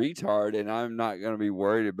retard, and I'm not gonna be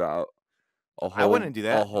worried about I wouldn't do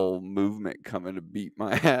that. A whole movement coming to beat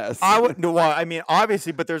my ass. I wouldn't. Well, I mean,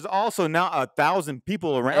 obviously, but there's also not 1,000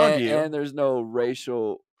 people around you, and there's no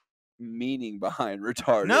racial meaning behind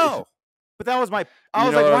retarded. No. But that was I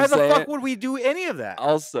was like, why the fuck would we do any of that?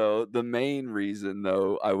 Also, the main reason,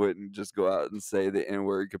 though, I wouldn't just go out and say the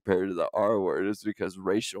N-word compared to the R-word is because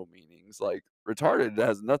racial meanings. Like, retarded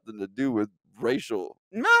has nothing to do with racial.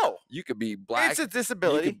 No. You could be black. It's a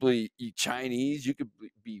disability. You could be Chinese. You could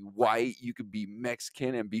be white. You could be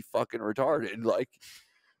Mexican and be fucking retarded. Like,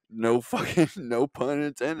 no pun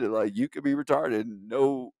intended. Like, you could be retarded.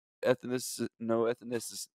 No ethnicity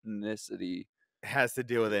has to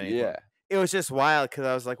do with anything. Yeah. It was just wild because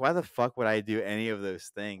I was like, why the fuck would I do any of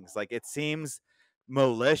those things? Like, it seems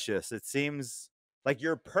malicious. It seems like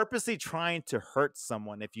you're purposely trying to hurt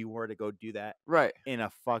someone if you were to go do that right in a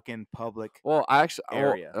fucking public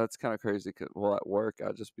area. That's kind of crazy because, at work,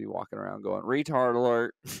 I'd just be walking around going, retard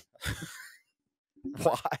alert.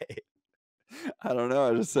 Why? I don't know.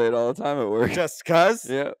 I just say it all the time at work. Just because?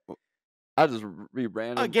 Yeah. I just be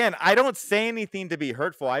random. Again, I don't say anything to be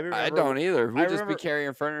hurtful. I don't either. We'd just be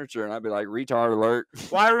carrying furniture, and I'd be like, retard alert.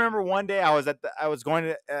 Well, I remember one day I was going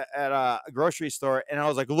to at a grocery store, and I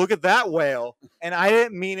was like, look at that whale. And I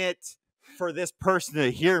didn't mean it for this person to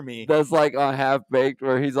hear me. That's like on Half Baked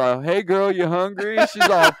where he's like, hey, girl, you hungry? She's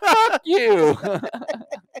all, fuck you.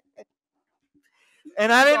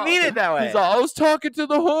 And I didn't mean it that way. He's all, I was talking to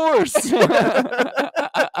the horse.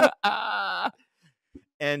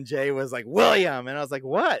 And Jay was like, William. And I was like,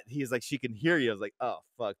 what? He's like, she can hear you. I was like, oh,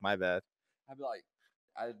 fuck, my bad. I'd be like,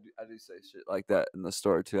 I do say shit like that in the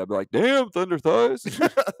store, too. I'd be like, damn, Thunder Thighs.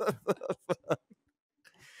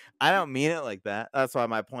 I don't mean it like that. That's why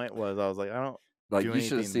my point was, I was like, I don't like, do you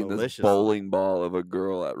should have seen malicious. This bowling ball of a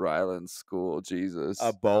girl at Ryland's school. Jesus.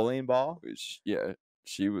 A bowling ball? Which, yeah.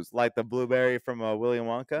 She was like the blueberry from William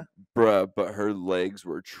Wonka? Bruh, but her legs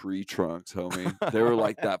were tree trunks, homie. They were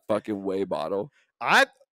like that fucking whey bottle.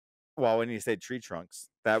 Well, when you say tree trunks,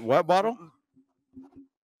 that what bottle?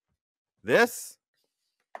 This?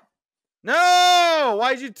 No!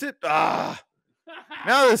 Why'd you tip? Now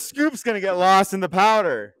the scoop's gonna get lost in the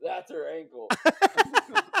powder. That's her ankle.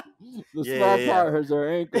 The small part is her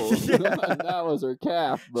ankle. That was her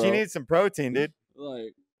calf, bro. She needs some protein, dude.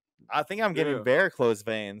 Like, I think I'm getting varicose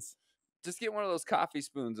veins. Just get one of those coffee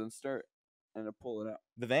spoons and stir it and pull it out.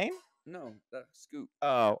 The vein? No, that scoop.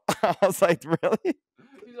 Oh, I was like, really?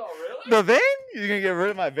 He's all really? The vein? You're gonna get rid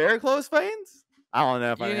of my varicose veins? I don't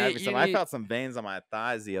know if I'm having some. I felt some veins on my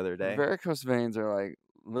thighs the other day. Varicose veins are like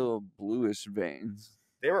little bluish veins.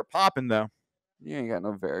 They were popping though. You ain't got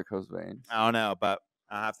no varicose veins. I don't know, but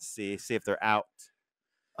I'll have to see if they're out.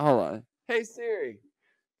 Hold on. Hey Siri,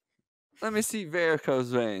 let me see varicose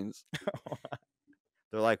veins.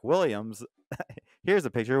 They're like Williams. Here's a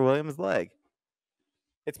picture of Williams' leg.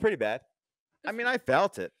 It's pretty bad. I mean, I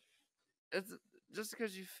felt it. It's just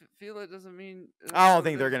because you feel it doesn't mean. I don't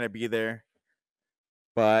think they're gonna be there.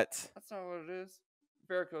 But that's not what it is.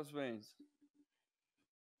 Varicose veins.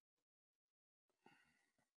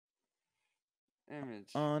 Image.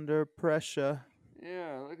 Under pressure.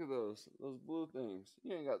 Yeah, look at those blue things.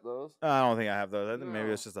 You ain't got those. I don't think I have those. I think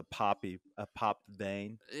maybe it's just a popped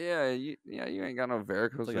vein. Yeah, you ain't got no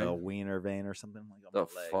varicose vein. Like a wiener vein or something. Like on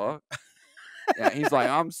the my leg. Fuck? Yeah, he's like,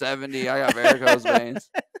 I'm 70. I got varicose veins.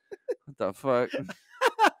 What the fuck?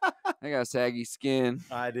 I got saggy skin.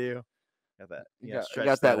 I do. Got that. You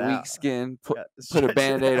got that weak skin. Put a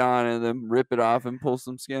Band-Aid on and then rip it off and pull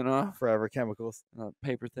some skin off. Forever chemicals.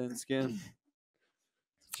 Paper thin skin.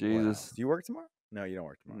 Jesus. Wow. Do you work tomorrow? No, you don't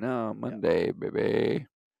work tomorrow. No, Monday, baby.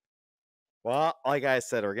 Well, like I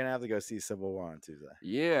said, we're gonna have to go see Civil War on Tuesday.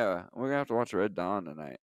 Yeah, we're gonna have to watch Red Dawn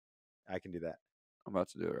tonight. I can do that. I'm about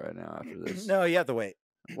to do it right now after this. No, you have to wait.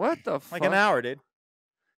 What the fuck? Like an hour, dude.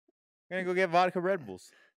 We're gonna go get vodka Red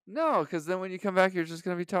Bulls. No, because then when you come back, you're just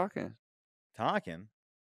gonna be talking. Talking?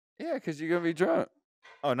 Yeah, because you're gonna be drunk.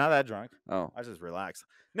 Oh, not that drunk. Oh, I just relax.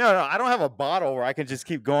 No, I don't have a bottle where I can just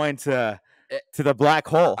keep going to Eh, the black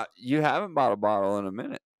hole. You haven't bought a bottle in a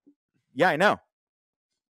minute. Yeah, I know.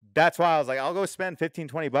 That's why I was like, I'll go spend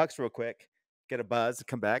 $15-20 real quick, get a buzz,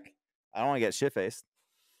 come back. I don't want to get shit faced.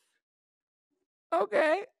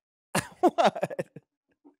 Okay. What?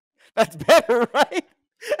 That's better, right?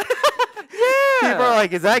 Yeah. People are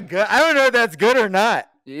like, is that good? I don't know if that's good or not.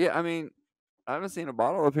 Yeah, I mean, I haven't seen a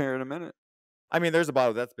bottle up here in a minute. I mean, there's a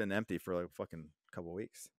bottle that's been empty for like a fucking couple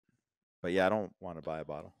weeks. But yeah, I don't want to buy a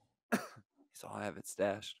bottle. So I have it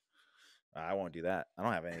stashed. I won't do that. I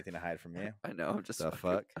don't have anything to hide from you. I know. I'm just The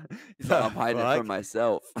fuck? He's like, I'm hiding it fuck? from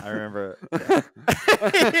myself. I remember.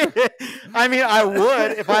 I mean, I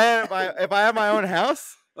would if I had my own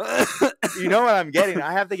house. You know what I'm getting?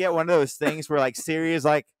 I have to get one of those things where like Siri is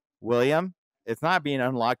like, William, it's not being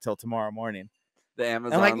unlocked till tomorrow morning. The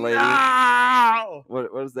Amazon I'm like, lady. no!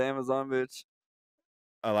 What is the Amazon bitch?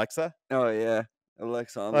 Alexa? Oh yeah,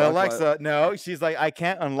 Alexa. Like, unlock my- Alexa, no. She's like, I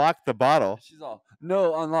can't unlock the bottle. She's all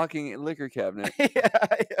no unlocking liquor cabinet. yeah.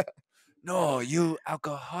 No, you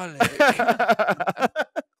alcoholic.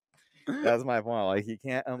 That's my point. Like, you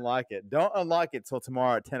can't unlock it. Don't unlock it till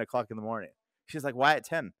tomorrow at 10 o'clock in the morning. She's like, why at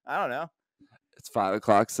 10? I don't know. It's 5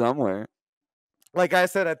 o'clock somewhere. Like I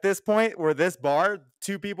said, at this point, where this bar,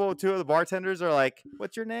 two of the bartenders are like,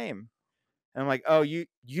 what's your name? And I'm like, oh, you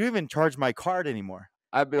even charge my card anymore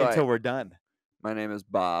I'd be until like, we're done. my name is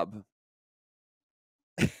Bob.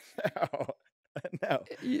 No.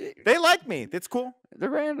 Yeah, They like me. That's cool. they're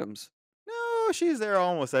randoms, No, she's there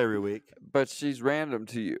almost every week. but she's random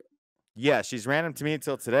to you. Yeah, she's random to me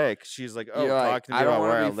until today. 'Cause she's like, oh, You're like, talking to I me don't about where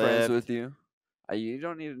want I to be friends live. with you. You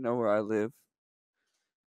don't need to know where I live,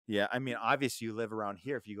 Yeah, I mean, obviously you live around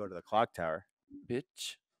here if you go to the clock tower.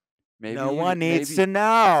 bitch. Maybe No you- one needs maybe- to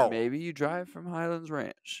know. Maybe you drive from Highlands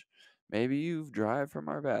Ranch. Maybe you drive from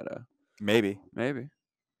Arvada. Maybe. Maybe.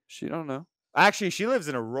 She don't know. Actually, she lives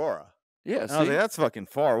in Aurora. Yeah, And I was see? like, that's fucking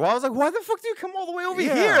far. Well, I was like, why the fuck do you come all the way over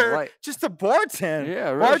Yeah, here like- just to bartend? Yeah,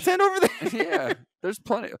 really. Bartend over there. Yeah, there's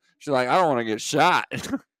plenty. She's like, I don't want to get shot.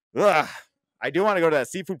 Ugh. I do want to go to that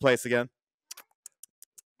seafood place again.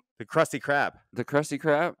 The Krusty Krab. The Krusty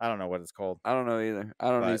Krab? I don't know what it's called. I don't know either.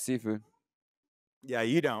 I don't But- eat seafood. Yeah,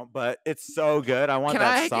 you don't, but it's so good. I want Can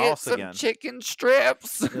that I sauce get some again. chicken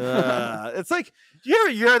strips? It's like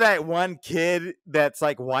you're that one kid that's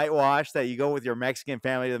like whitewashed that you go with your Mexican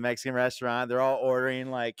family to the Mexican restaurant. They're all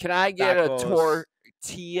ordering like Can I get tacos. a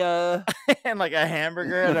tortilla? and like a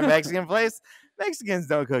hamburger at a Mexican place. Mexicans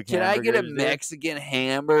don't cook Can I get a hamburgers, dude. Mexican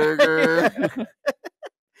hamburger?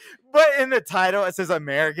 But in the title it says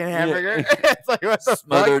American hamburger. It's like what the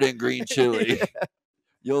Smothered fuck? in green chili.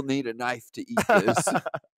 You'll need a knife to eat this.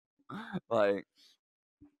 Like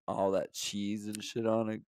all that cheese and shit on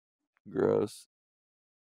it. Gross.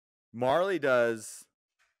 Marley does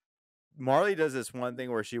this one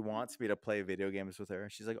thing where she wants me to play video games with her.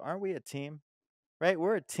 She's like, "Aren't we a team? Right?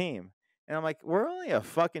 We're a team." And I'm like, "We're only a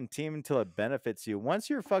fucking team until it benefits you. Once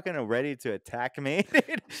you're fucking ready to attack me,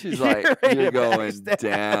 dude, She's you're like, ready you're to going backstab."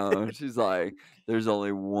 down. She's like, there's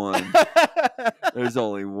only one. There's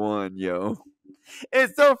only one, yo.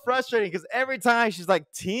 It's so frustrating because every time she's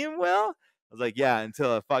like, "Team Will," I was like, "Yeah,"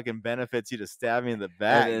 until it fucking benefits you to stab me in the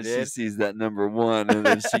back, And then she dude. sees that number one, and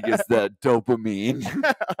then she gets that dopamine.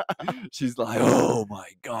 She's like, oh my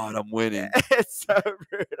God, I'm winning. It's so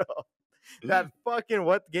brutal. That fucking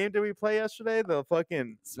what game did we play yesterday? The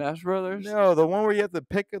fucking Smash Brothers? no, the one where you have to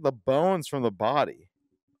pick the bones from the body.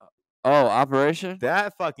 Oh, Operation?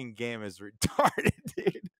 That fucking game is retarded,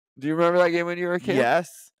 dude. Do you remember that game when you were a kid?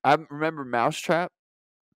 Yes. I remember Mousetrap.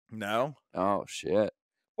 No. Oh, shit.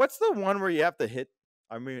 What's the one where you have to hit?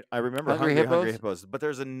 I mean, I remember Hungry Hungry Hippos? Hippos, but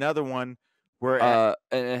there's another one where And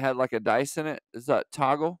it had like a dice in it. Is that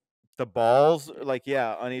toggle? the balls, like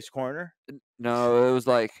on each corner. No, it was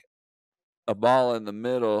like a ball in the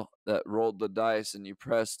middle that rolled the dice, and you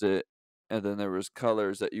pressed it, and then there was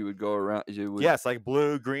colors that you would go around. You would, Yes, like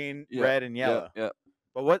blue, green, Yeah, red, and yellow. Yeah,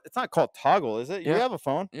 But what? It's not called toggle, is it? You Yeah. have a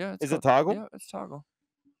phone. yeah. Is it toggle? Yeah, it's toggle.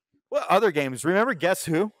 What other games? Remember Guess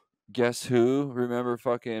Who? Guess who? Remember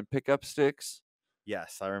fucking pickup sticks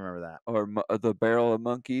Yes, I remember that. or the barrel of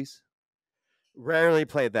monkeys? Rarely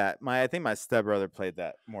played that. I think my stepbrother played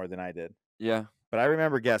that more than I did. Yeah, But I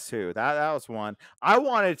remember Guess Who. That was one. I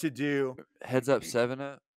wanted to do Heads Up 7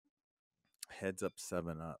 Up. Heads Up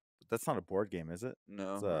 7 Up. That's not a board game, is it? It's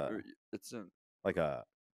No, it's in. like a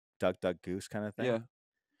Duck Duck Goose kind of thing. Yeah,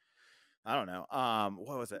 I don't know.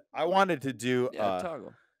 What was it? I wanted to do yeah.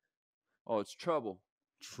 Toggle. Oh, it's Trouble.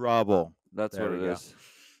 Trouble. That's There what we it go. is.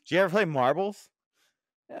 Did you ever play marbles?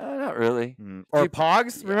 Yeah, not really. Or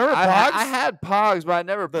Pogs? Remember I Pogs? had Pogs, but I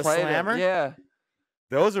never The played Slammer? them. Yeah,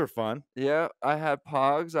 Those are fun. yeah. I had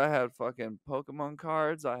Pogs. I had fucking Pokemon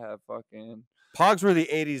cards. I had fucking. Pogs were the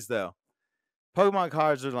 80s, though. Pokemon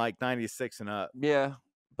cards are like 96 and up. Yeah,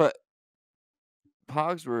 but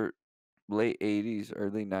Pogs were late 80s,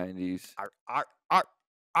 early 90s. I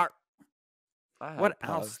had What Pogs.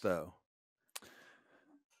 else, though?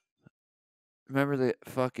 Remember the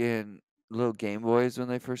fucking little Game Boys when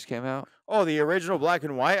they first came out? Oh, the original black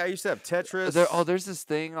and white? I used to have Tetris. There's this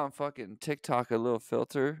thing on fucking TikTok, a little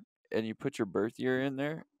filter, and you put your birth year in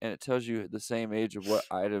there, and it tells you the same age of what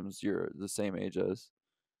items you're the same age as.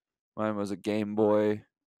 Mine was a Game Boy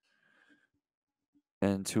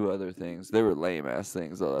and 2 other things. They were lame ass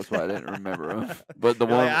things though. That's why I didn't remember them. But the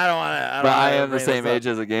You're one, like, I don't want to. but I am the same age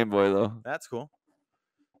as a Game Boy though. That's cool.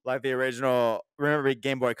 Like the original. Remember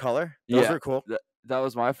Game Boy Color? Those were cool. That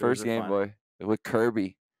was my first are Game fun. Boy with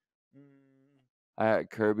Kirby. I had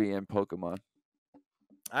Kirby and Pokemon.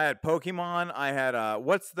 I had Pokemon. I had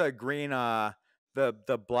what's the green the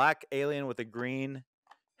black alien with the green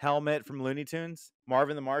helmet from Looney Tunes?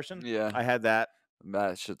 Marvin the Martian? Yeah. I had that.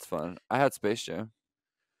 That shit's fun. I had Space Jam.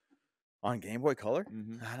 On Game Boy Color?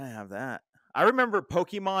 Mm-hmm. I didn't have that. I remember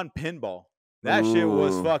Pokemon Pinball. That shit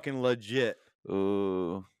was fucking legit.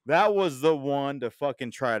 Ooh. That was the one to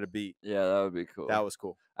fucking try to beat. Yeah, that would be cool. That was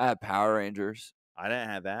cool. I had Power Rangers. I didn't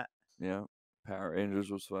have that. Yeah. Power Rangers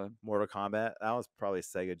was fun. Mortal Kombat. That was probably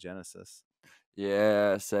Sega Genesis.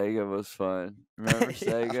 Yeah, Sega was fun. Remember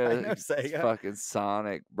Sega? I know Sega. Fucking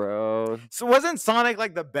Sonic, bro. So wasn't Sonic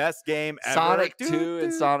like the best game ever? Sonic 2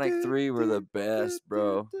 and Sonic 3 were the best,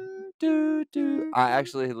 bro. I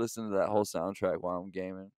actually listened to that whole soundtrack while I'm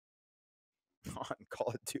gaming. On Call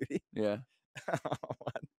of Duty? Yeah.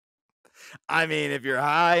 I mean, if you're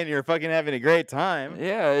high and you're fucking having a great time.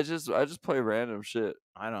 Yeah, I just play random shit.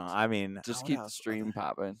 Just keep the stream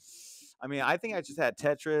popping. I mean, I think I just had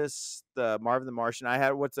Tetris, the Marvin the Martian. I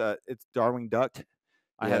had it's Darwin Duck.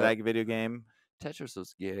 I had that video game. Tetris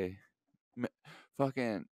was gay.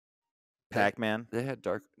 Fucking Pac-Man. They had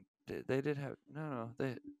They did have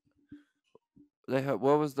They had,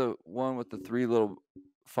 what was the one with the 3 little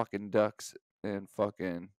fucking ducks and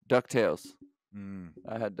fucking DuckTales?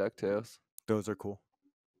 I had DuckTales. Those are cool.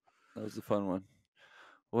 That was a fun one.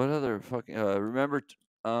 What other fucking remember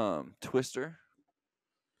Twister?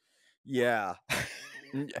 Yeah.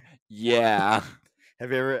 Yeah.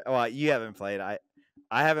 Have you ever? Well, you haven't played. I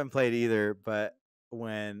haven't played either. But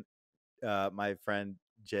when my friend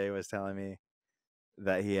Jay was telling me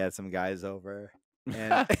that he had some guys over,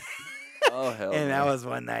 and oh hell, and that was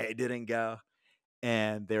one night I didn't go,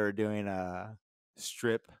 and they were doing a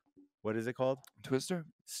strip. What is it called? Twister?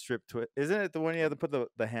 Strip twist. Isn't it the one you have to put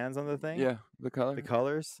the hands on the thing? Yeah, the color. The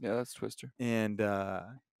colors. Yeah, that's Twister. And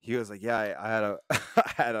he was like, "Yeah, I had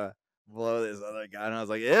I had to blow this other guy," and I was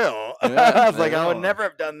like, "Ew!" Yeah, I was like, "I would never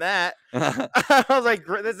have done that." I was like,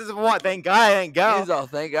 "This is what? Thank God I didn't go." He's all,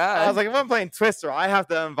 "Thank God." I was like, "If I'm playing Twister, I have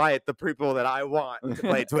to invite the people that I want to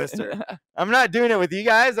play Twister. I'm not doing it with you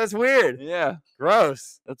guys. That's weird. Yeah,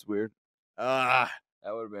 gross. That's weird. That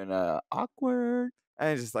would have been awkward.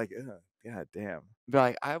 And it's just like, God damn. Be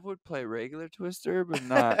like, I would play regular Twister, but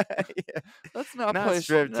not. Yeah. Let's not Not play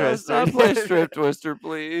strip Twister. Let's not play strip Twister,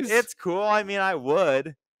 please. It's cool. I mean, I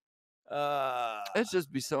would. It'd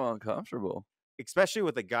just be so uncomfortable, especially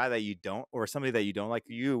with a guy that you don't, or somebody that you don't like.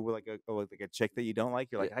 You like a chick that you don't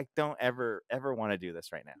like. You're like, I don't ever want to do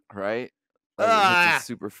this right now. Right? Like it's a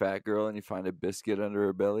super fat girl, and you find a biscuit under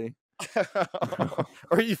her belly.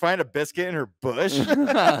 Or you find a biscuit in her bush. You're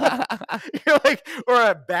like, or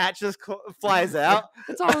a bat just flies out.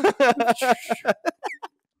 It's all.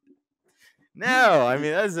 No, I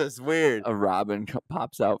mean that's just weird. A robin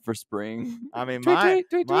pops out for spring. I mean, tweet,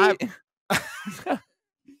 tweet, my tweet.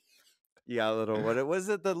 You got a little. What was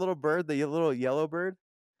it? The little bird, the little yellow bird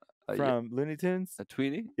from Looney Tunes. A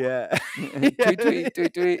Tweety. Yeah. Tweet, tweet,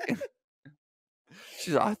 tweet, tweet.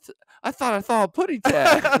 She's like, I thought I saw a putty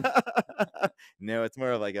tat. No, it's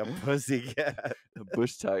more like a pussy cat. A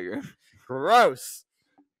bush tiger. Gross.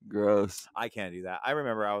 I can't do that. I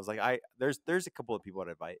remember I was like, there's a couple of people I'd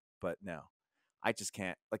invite, but no, I just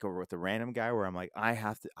can't. Like with a random guy where I'm like, I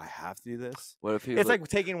have to do this. What if he? It's like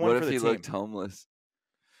taking one for the team. What if he looked homeless?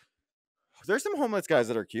 There's some homeless guys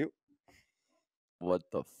that are cute. What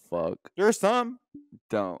the fuck? There's some.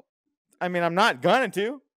 Don't. I mean, I'm not going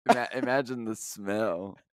to. Imagine the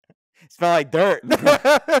smell. Smell like dirt.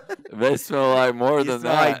 They smell like more You than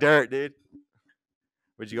smell that. like dirt, dude.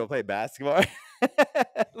 Would you go play basketball?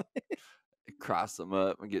 Cross them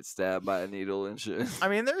up and get stabbed by a needle and shit. I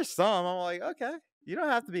mean, there's some. I'm like, okay, you don't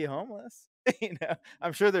have to be homeless. You know,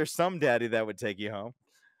 I'm sure there's some daddy that would take you home.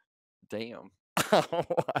 Damn.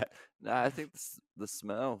 What? Nah, I think the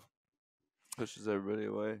smell pushes everybody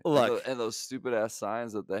away. Look. And those stupid ass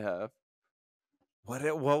signs that they have.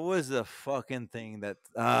 What was the fucking thing that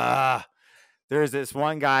there's this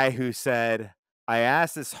one guy who said, I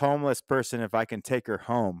asked this homeless person if I can take her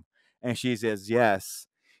home, and she says yes.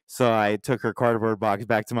 So I took her cardboard box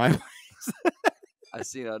back to my place. I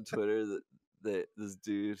seen on Twitter that this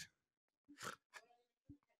dude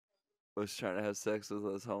was trying to have sex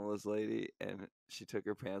with this homeless lady, and she took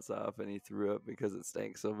her pants off, and he threw up because it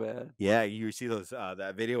stank so bad. Yeah, you see those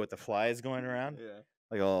that video with the flies going around? Yeah.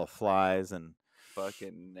 Like all flies and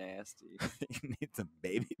Fucking nasty. you need some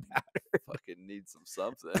baby powder. Fucking need some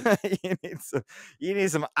something. you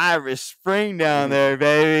need some Irish Spring down there,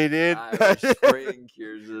 baby, dude. Irish Spring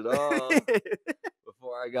cures it all.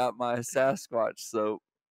 Before I got my Sasquatch soap.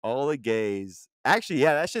 All the gays. Actually,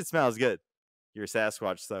 yeah, that shit smells good. Your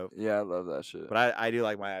Sasquatch soap. Yeah, I love that shit. But I do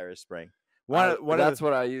like my Irish Spring. That's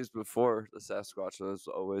what I used before the Sasquatch. So it was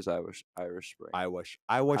always Irish Spring. I wish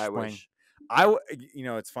Spring. You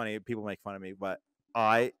know, it's funny. People make fun of me, but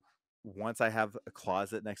once I have a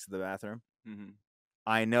closet next to the bathroom,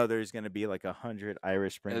 I know there's going to be like 100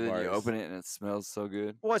 Irish Spring and then bars. you open it and it smells so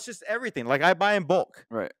good. Well, it's just everything. Like I buy in bulk.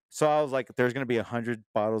 Right. So I was like, there's going to be 100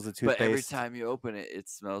 bottles of toothpaste. But every time you open it, it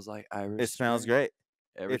smells like Irish It smells Spring.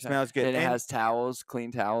 great. It smells good. And it has towels,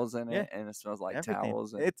 clean towels in it, Yeah, and it smells like everything.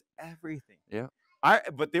 towels. It's everything. Yeah.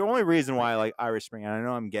 But the only reason why I like Irish Spring, and I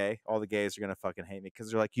know I'm gay, all the gays are gonna fucking hate me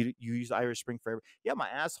because they're like, you use Irish Spring for everything. Yeah, my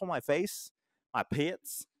asshole, my face, my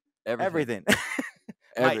pits, everything.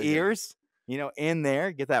 My ears, you know, in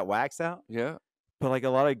there, get that wax out. Yeah. But like a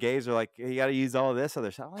lot of gays are like, you got to use all this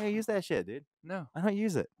other stuff. I don't use that shit, dude. No, I don't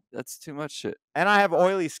use it. That's too much shit. And I have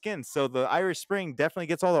oily skin, so the Irish Spring definitely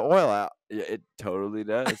gets all the oil out. Yeah, it totally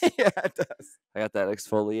does. Yeah, it does. I got that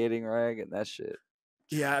exfoliating rag, and that shit.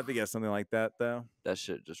 Yeah, I think it's something like that though. That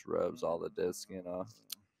shit just rubs all the dead skin off.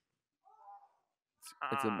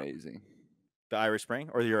 It's amazing. The Irish Spring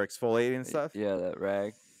or your exfoliating stuff? Yeah, that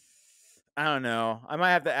rag. I don't know. I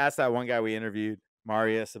might have to ask that one guy we interviewed,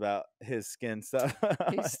 Marius, about his skin stuff.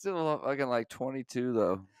 He's still fucking like 22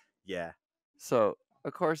 though. Yeah. So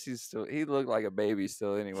of course he looked like a baby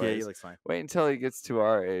still anyway. Yeah, he looks fine. Wait until he gets to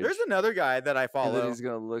our age. There's another guy that I follow. And then he's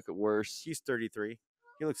gonna look worse. He's 33.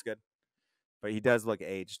 He looks good. But he does look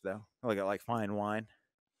aged though. Look at like fine wine.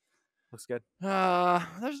 Looks good.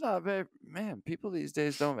 There's not very man, people these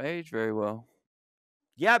days don't age very well.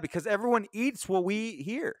 Yeah, because everyone eats what we eat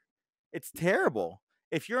here. It's terrible.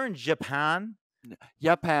 If you're in Japan,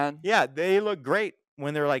 yeah, they look great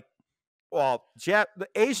when they're like, well, the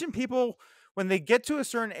Asian people, when they get to a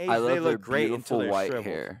certain age, they look great until they're white shriveled.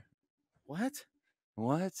 hair. What?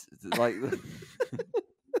 Like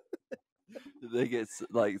they get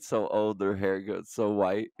like so old, their hair goes so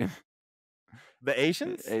white. The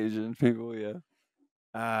Asians? Asian people,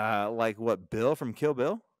 yeah. Like what? Bill from Kill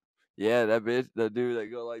Bill? Yeah, that bitch, that dude that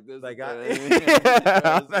go like this. That guy.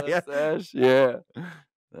 Mustache. Yeah.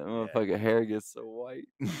 That motherfucking hair gets so white.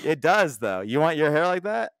 It does, though. You want your hair like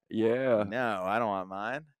that? Yeah. No, I don't want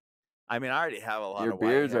mine. I mean, I already have a lot your of white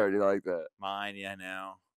beard's hair. already like that. Mine, yeah,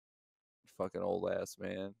 no. Fucking old ass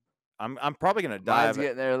man. I'm probably gonna die. Mine's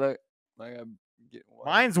getting there. Look, like I'm getting white.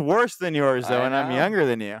 Mine's worse than yours, though, and I'm younger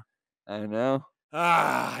than you. I know.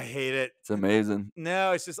 I hate it. It's amazing.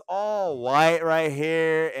 No, it's just all white right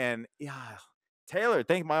here, and yeah, Taylor.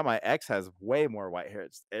 Think my ex has way more white hair.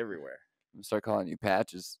 It's everywhere. I'm gonna start calling you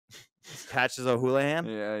Patches. Patches O'Houlihan.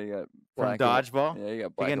 Yeah, you got from dodgeball. Yeah, you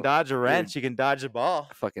got black. You can dodge a wrench. You can dodge a ball.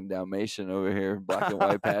 Fucking Dalmatian over here, black and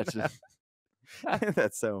white patches.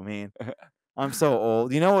 That's so mean. I'm so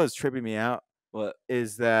old. You know what's tripping me out? What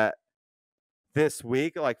is that? This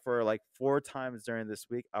week, like for like 4 times during this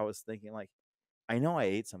week, I was thinking like, I know I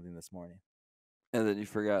ate something this morning, and then you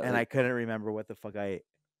forgot, and I couldn't remember what the fuck I ate.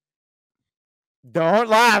 Don't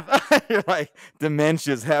laugh. You're like,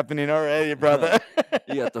 dementia's happening already, brother.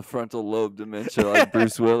 You got the frontal lobe dementia like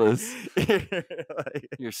Bruce Willis.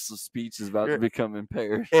 Your speech is about to become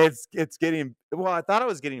impaired. It's getting, well, I thought it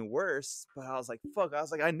was getting worse, but I was like, fuck. I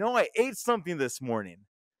was like, I know I ate something this morning.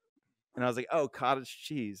 And I was like, oh, cottage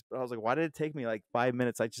cheese. But I was like, why did it take me like 5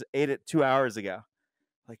 minutes? I just ate it 2 hours ago.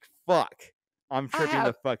 Like, fuck. I'm tripping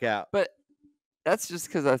the fuck out. But That's just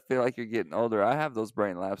because I feel like you're getting older. I have those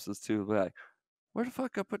brain lapses too. Like, where the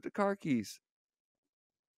fuck I put the car keys?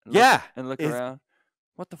 And Yeah. look around.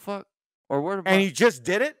 What the fuck? Or where did And my... you just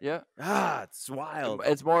did it? Yeah. It's wild.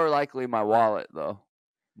 It's more likely my wallet though.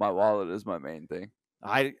 My wallet is my main thing.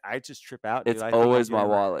 I just trip out, dude. It's I think always I'm my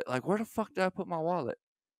getting wallet. Like, where the fuck did I put my wallet?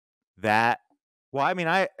 that. Well, I mean,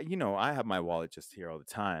 I have my wallet just here all the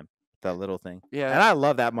time. That little thing. Yeah. And I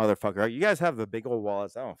love that motherfucker. You guys have the big old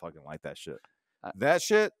wallets. I don't fucking like that shit. That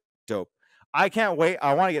shit, dope. I can't wait.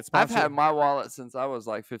 I want to get sponsored. I've had my wallet since I was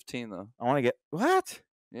like 15 though. I want to get what?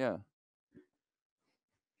 Yeah.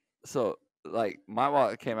 So like my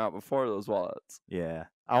wallet came out before those wallets. Yeah.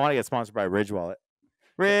 I want to get sponsored by Ridge Wallet.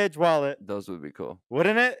 Ridge Wallet. Those would be cool.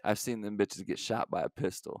 Wouldn't it? I've seen them bitches get shot by a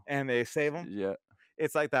pistol. And they save them? Yeah.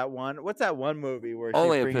 It's like that one. What's that one movie where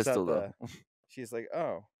Only she a brings pistol out though. she's like,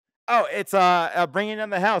 oh, it's Bringing Down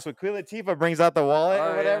the House when Queen Latifah brings out the wallet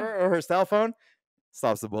or whatever, or her cell phone,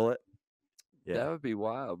 stops the bullet. Yeah. That would be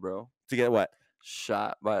wild, bro. To get what?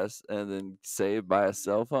 Shot by us and then saved by a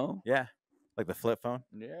cell phone? Yeah. Like the flip phone?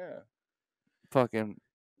 Yeah. Fucking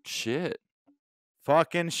shit.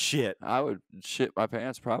 Fucking shit. I would shit my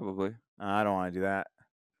pants probably. I don't want to do that.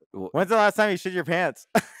 Well, When's the last time you shit your pants?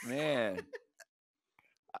 man.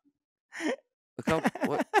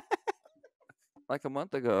 What? Like a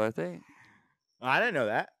month ago, I think. I didn't know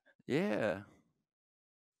that. Yeah.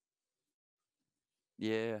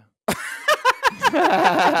 Yeah.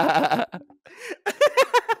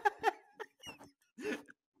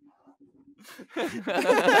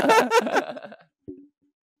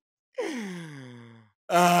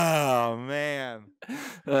 Oh man.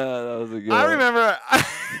 That was a good I one. remember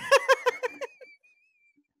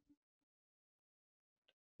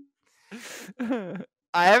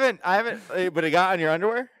I haven't but it got on your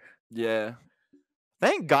underwear? Yeah.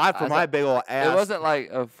 Thank God for my big old ass. It wasn't like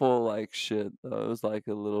a full like shit though. It was like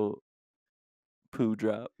a little poo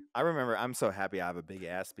drop. I remember I'm so happy I have a big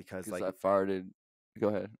ass because like I farted. Go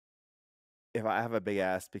ahead. if I have a big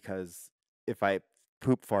ass because if I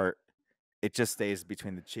poop fart, it just stays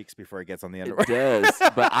between the cheeks before it gets on the underwear. It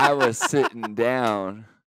does, but I was sitting down.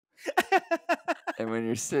 And when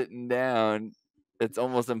you're sitting down, it's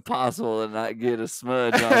almost impossible to not get a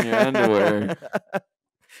smudge on your underwear.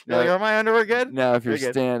 You're like, are my underwear good? Now, if you're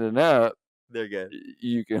standing up, they're good.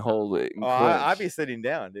 You can hold it. Oh, I'd be sitting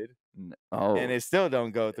down, dude. Oh, and it still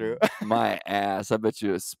don't go through. My ass. I bet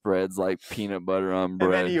you it spreads like peanut butter on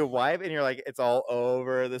bread. And then you wipe, and you're like, it's all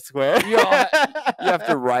over the square. You have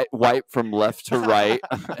to wipe from left to right.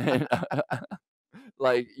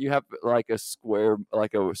 Like you have like a square,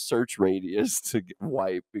 like a search radius to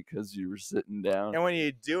wipe because you were sitting down. And when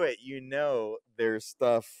you do it, you know there's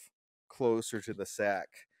stuff closer to the sack.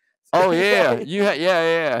 So oh yeah,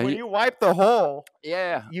 yeah. When you wipe the hole,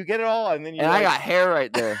 yeah, you get it all, and then you. And I got hair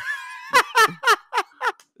right there.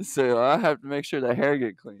 So I have to make sure the hair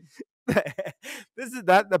get clean. This is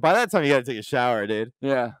that. By that time, you got to take a shower, dude.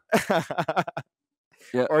 Yeah.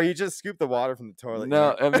 Yeah. Or you just scoop the water from the toilet.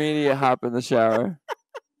 No, immediate hop in the shower.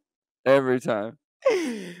 Every time.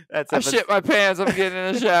 I shit my pants. I'm getting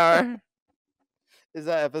in the shower. Is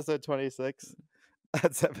that episode 26?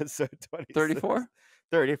 That's episode 26. 34?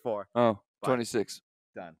 34. Oh, 26.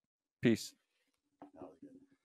 Done. Peace.